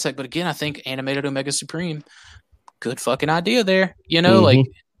on Transtech, but again I think Animated Omega Supreme, good fucking idea there. Like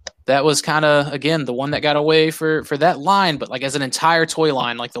that was kind of again the one that got away for that line, but like as an entire toy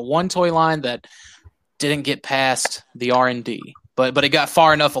line, like the one toy line that didn't get past the R&D, but it got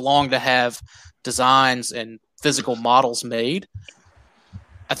far enough along to have designs and physical models made.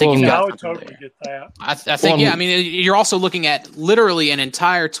 I think you've I got would totally there. get that. I think, yeah. I mean, you're also looking at literally an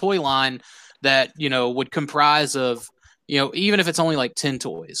entire toy line that would comprise of even if it's only like 10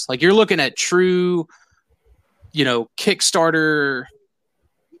 toys. Like you're looking at true, Kickstarter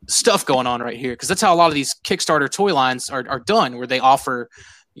stuff going on right here, because that's how a lot of these Kickstarter toy lines are done, where they offer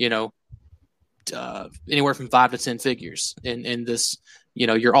anywhere from 5 to 10 figures in this.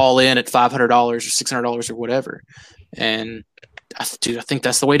 You're all in at $500 or $600 or whatever, and dude, I think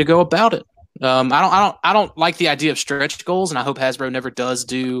that's the way to go about it. I don't like the idea of stretch goals, and I hope Hasbro never does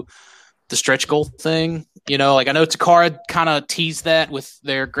do the stretch goal thing. Like I know Takara kind of teased that with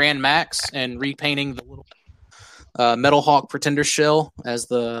their Grand Max and repainting the little Metal Hawk Pretender shell as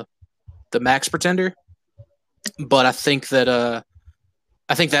the Max Pretender, but I think that's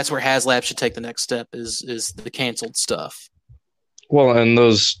where HasLab should take the next step is the canceled stuff. Well, and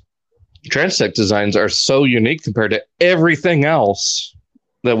those Transtech designs are so unique compared to everything else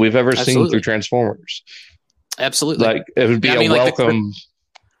that we've ever seen through Transformers. Absolutely. Like it would be a welcome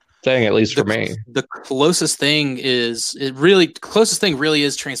thing, at least for me. The closest thing really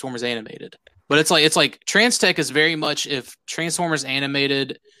is Transformers Animated. But it's like Transtech is very much if Transformers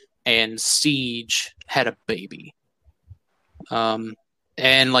Animated and Siege had a baby. And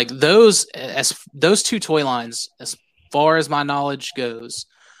like those two toy lines, as far as my knowledge goes,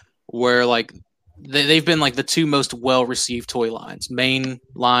 were like they've been like the two most well-received toy lines, main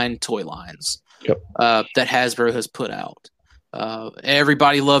line toy lines. Yep. That Hasbro has put out.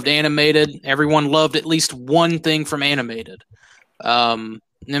 Everybody loved Animated. Everyone loved at least one thing from Animated.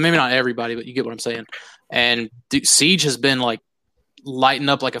 Maybe not everybody, but you get what I'm saying. And dude, Siege has been like lighting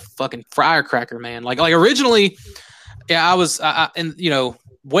up like a fucking firecracker, man. Like originally, yeah, and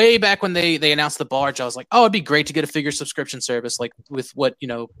way back when they announced the barge, I was like, oh, it'd be great to get a figure subscription service like with what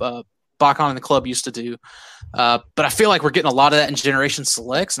Bakon and the club used to do. But I feel like we're getting a lot of that in Generation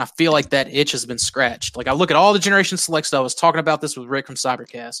Selects, and I feel like that itch has been scratched. Like I look at all the Generation Selects stuff. I was talking about this with Rick from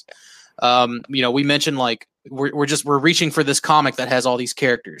Cybercast. We mentioned like we're reaching for this comic that has all these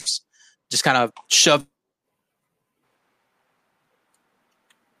characters, just kind of shoved.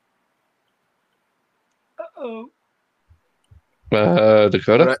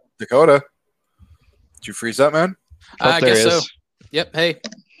 Dakota. Did you freeze up, man? I guess so. Yep. Hey.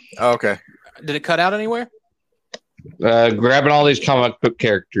 Oh, okay. Did it cut out anywhere? Grabbing all these comic book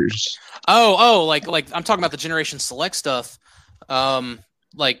characters. Oh, like I'm talking about the Generation Select stuff.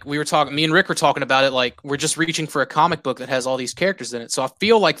 Like me and Rick were talking about it. Like we're just reaching for a comic book that has all these characters in it. So I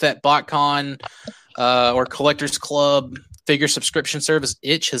feel like that BotCon or Collectors Club figure subscription service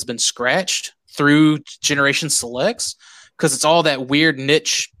itch has been scratched through Generation Selects, because it's all that weird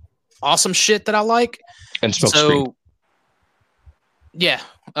niche, awesome shit that I like. And Smokescreen. Yeah.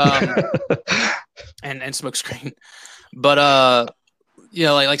 And Smokescreen. But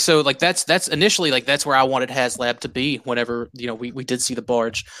that's initially like that's where I wanted HasLab to be whenever we did see the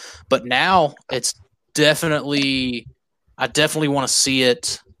barge. But now it's I definitely want to see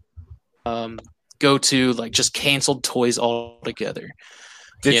it go to like just canceled toys altogether.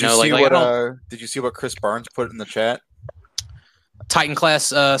 Did you see what Chris Barnes put in the chat? Titan class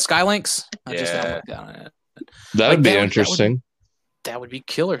Skylinks. That would be interesting. That would be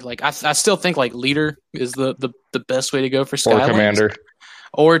killer. Like I still think like Leader is the best way to go for Skylinks. Or Commander.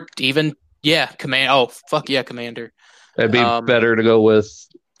 Or even Commander. Oh fuck yeah, Commander. That'd be better to go with.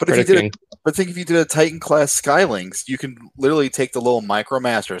 But think if you did a Titan class Skylinks, you can literally take the little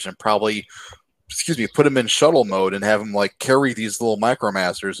Micromasters and probably, put them in shuttle mode and have them like carry these little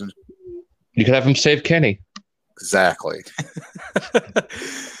Micromasters, and you could have them save Kenny. Exactly.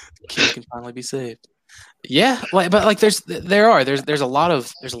 Kenny can finally be saved. Yeah, there's a lot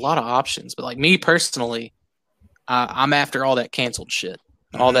of options, but like me personally, I'm after all that canceled shit,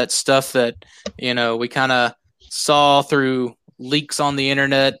 all that stuff that we kind of saw through leaks on the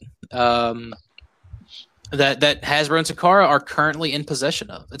internet that Hasbro and Takara are currently in possession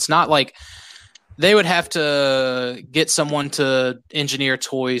of. It's not like they would have to get someone to engineer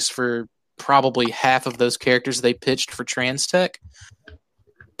toys for probably half of those characters they pitched for Transtech,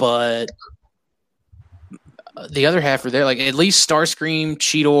 but the other half are there. Like at least Starscream,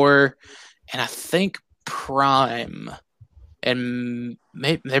 Cheetor, and I think Prime, and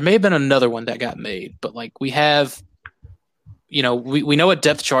there may have been another one that got made. But like we have, we know what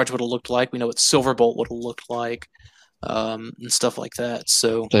Depth Charge would have looked like. We know what Silverbolt would have looked like, and stuff like that.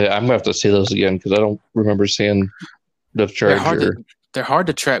 So yeah, I'm gonna have to see those again because I don't remember seeing Depth Charge. They're hard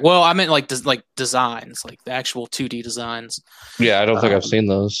to track. Well, I meant like designs, like the actual 2D designs. Yeah, I don't think I've seen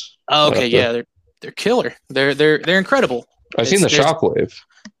those. Oh, okay, yeah, they're killer. They're incredible. I've seen the Shockwave.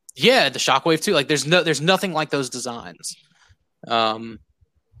 Yeah, the Shockwave too. Like there's nothing like those designs.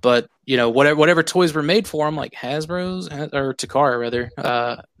 But whatever toys were made for them, like Hasbro's or Takara rather,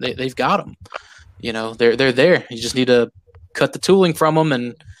 they've got them. They're there. You just need to cut the tooling from them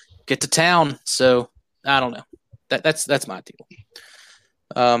and get to town. So I don't know. That's my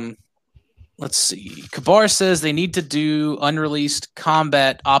deal. Let's see. Kabar says they need to do unreleased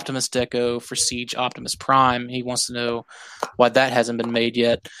Combat Optimus Deco for Siege Optimus Prime. He wants to know why that hasn't been made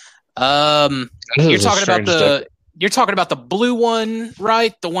yet. You're talking about the blue one,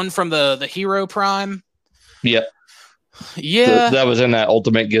 right? The one from the Hero Prime. Yeah. Yeah. That was in that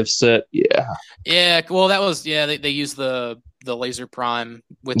Ultimate gift set. Yeah. Yeah. Well, that was They used the Laser Prime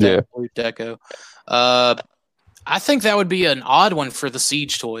with that blue deco. I think that would be an odd one for the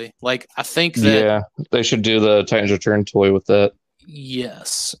Siege toy. Like, I think that they should do the Titans Return toy with that.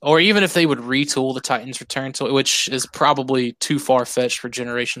 Yes, or even if they would retool the Titans Return toy, which is probably too far fetched for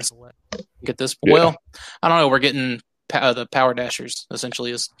Generation Select. Get this? Yeah. Well, I don't know. We're getting the Power Dashers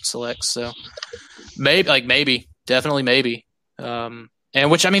essentially as selects, so maybe, definitely maybe. And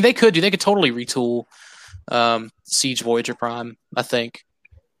which they could do. They could totally retool Siege Voyager Prime. I think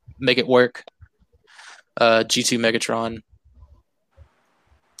make it work. G2 Megatron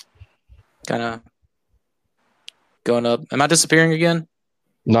kind of going up. Am I disappearing again?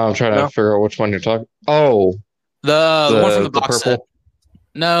 No, I'm trying to figure out which one you're talking. Oh, the one from the box set.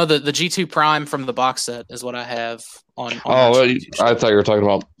 No, the G2 Prime from the box set is what I have on I thought you were talking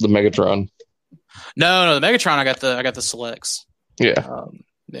about the Megatron. No, the Megatron. I got the selects. Yeah.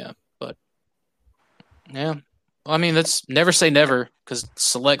 But yeah. Well, that's never say never because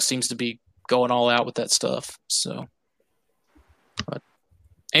Select seems to be going all out with that stuff. So, but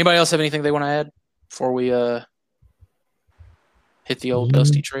anybody else have anything they want to add before we hit the old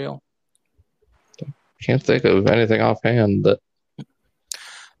dusty trail? Can't think of anything offhand.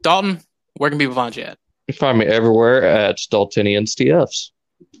 Dalton, where can people find you at? You can find me everywhere at Daltonian STFs.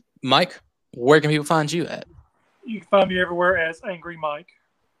 Mike, where can people find you at? You can find me everywhere as Angry Mike.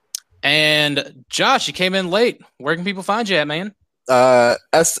 And Josh, you came in late. Where can people find you at, man?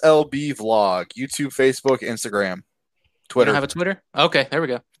 SLB Vlog, YouTube, Facebook, Instagram, Twitter. You don't have a Twitter? Okay, there we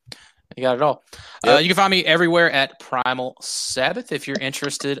go. You got it all. Yep. You can find me everywhere at Primal Sabbath if you're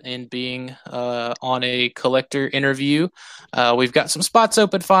interested in being on a collector interview. We've got some spots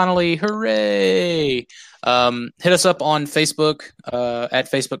open finally. Hooray! Hit us up on Facebook at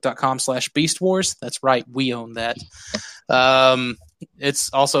facebook.com/Beast Wars. That's right, we own that.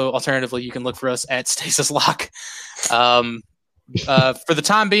 It's also alternatively you can look for us at Stasis Lock. For the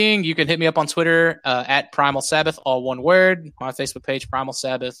time being, you can hit me up on Twitter at Primal Sabbath, all one word. My Facebook page, Primal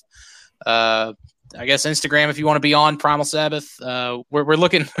Sabbath. I guess Instagram if you want to be on Primal Sabbath. We're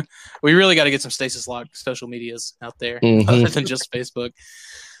looking. We really got to get some Stasis Lock social medias out there other than just Facebook.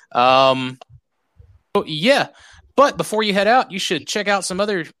 Yeah. But before you head out, you should check out some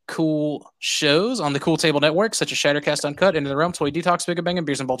other cool shows on the Cool Table Network, such as Shattercast Uncut, Into the Realm, Toy Detox, Big Bang,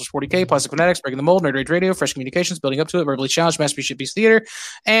 Beers and Bulges 40K, Plastic Fanatics, Breaking the Mold, Nerd Rage Radio, Fresh Communications, Building Up to It, Verbally Challenged, Masterpiece Beast Theater,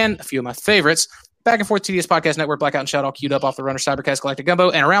 and a few of my favorites. Back and Forth TDS Podcast Network, Blackout and Shout all queued up off the Runner, Cybercast, Galactic Gumbo,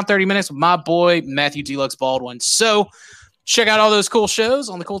 and around 30 minutes with my boy, Matthew Deluxe Baldwin. So check out all those cool shows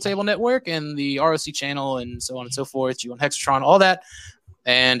on the Cool Table Network and the ROC channel and so on and so forth, G1 Hexatron, all that.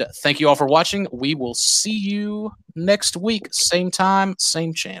 And thank you all for watching. We will see you next week. Same time,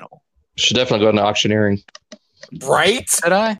 same channel. Should definitely go into auctioneering. Right? Did I?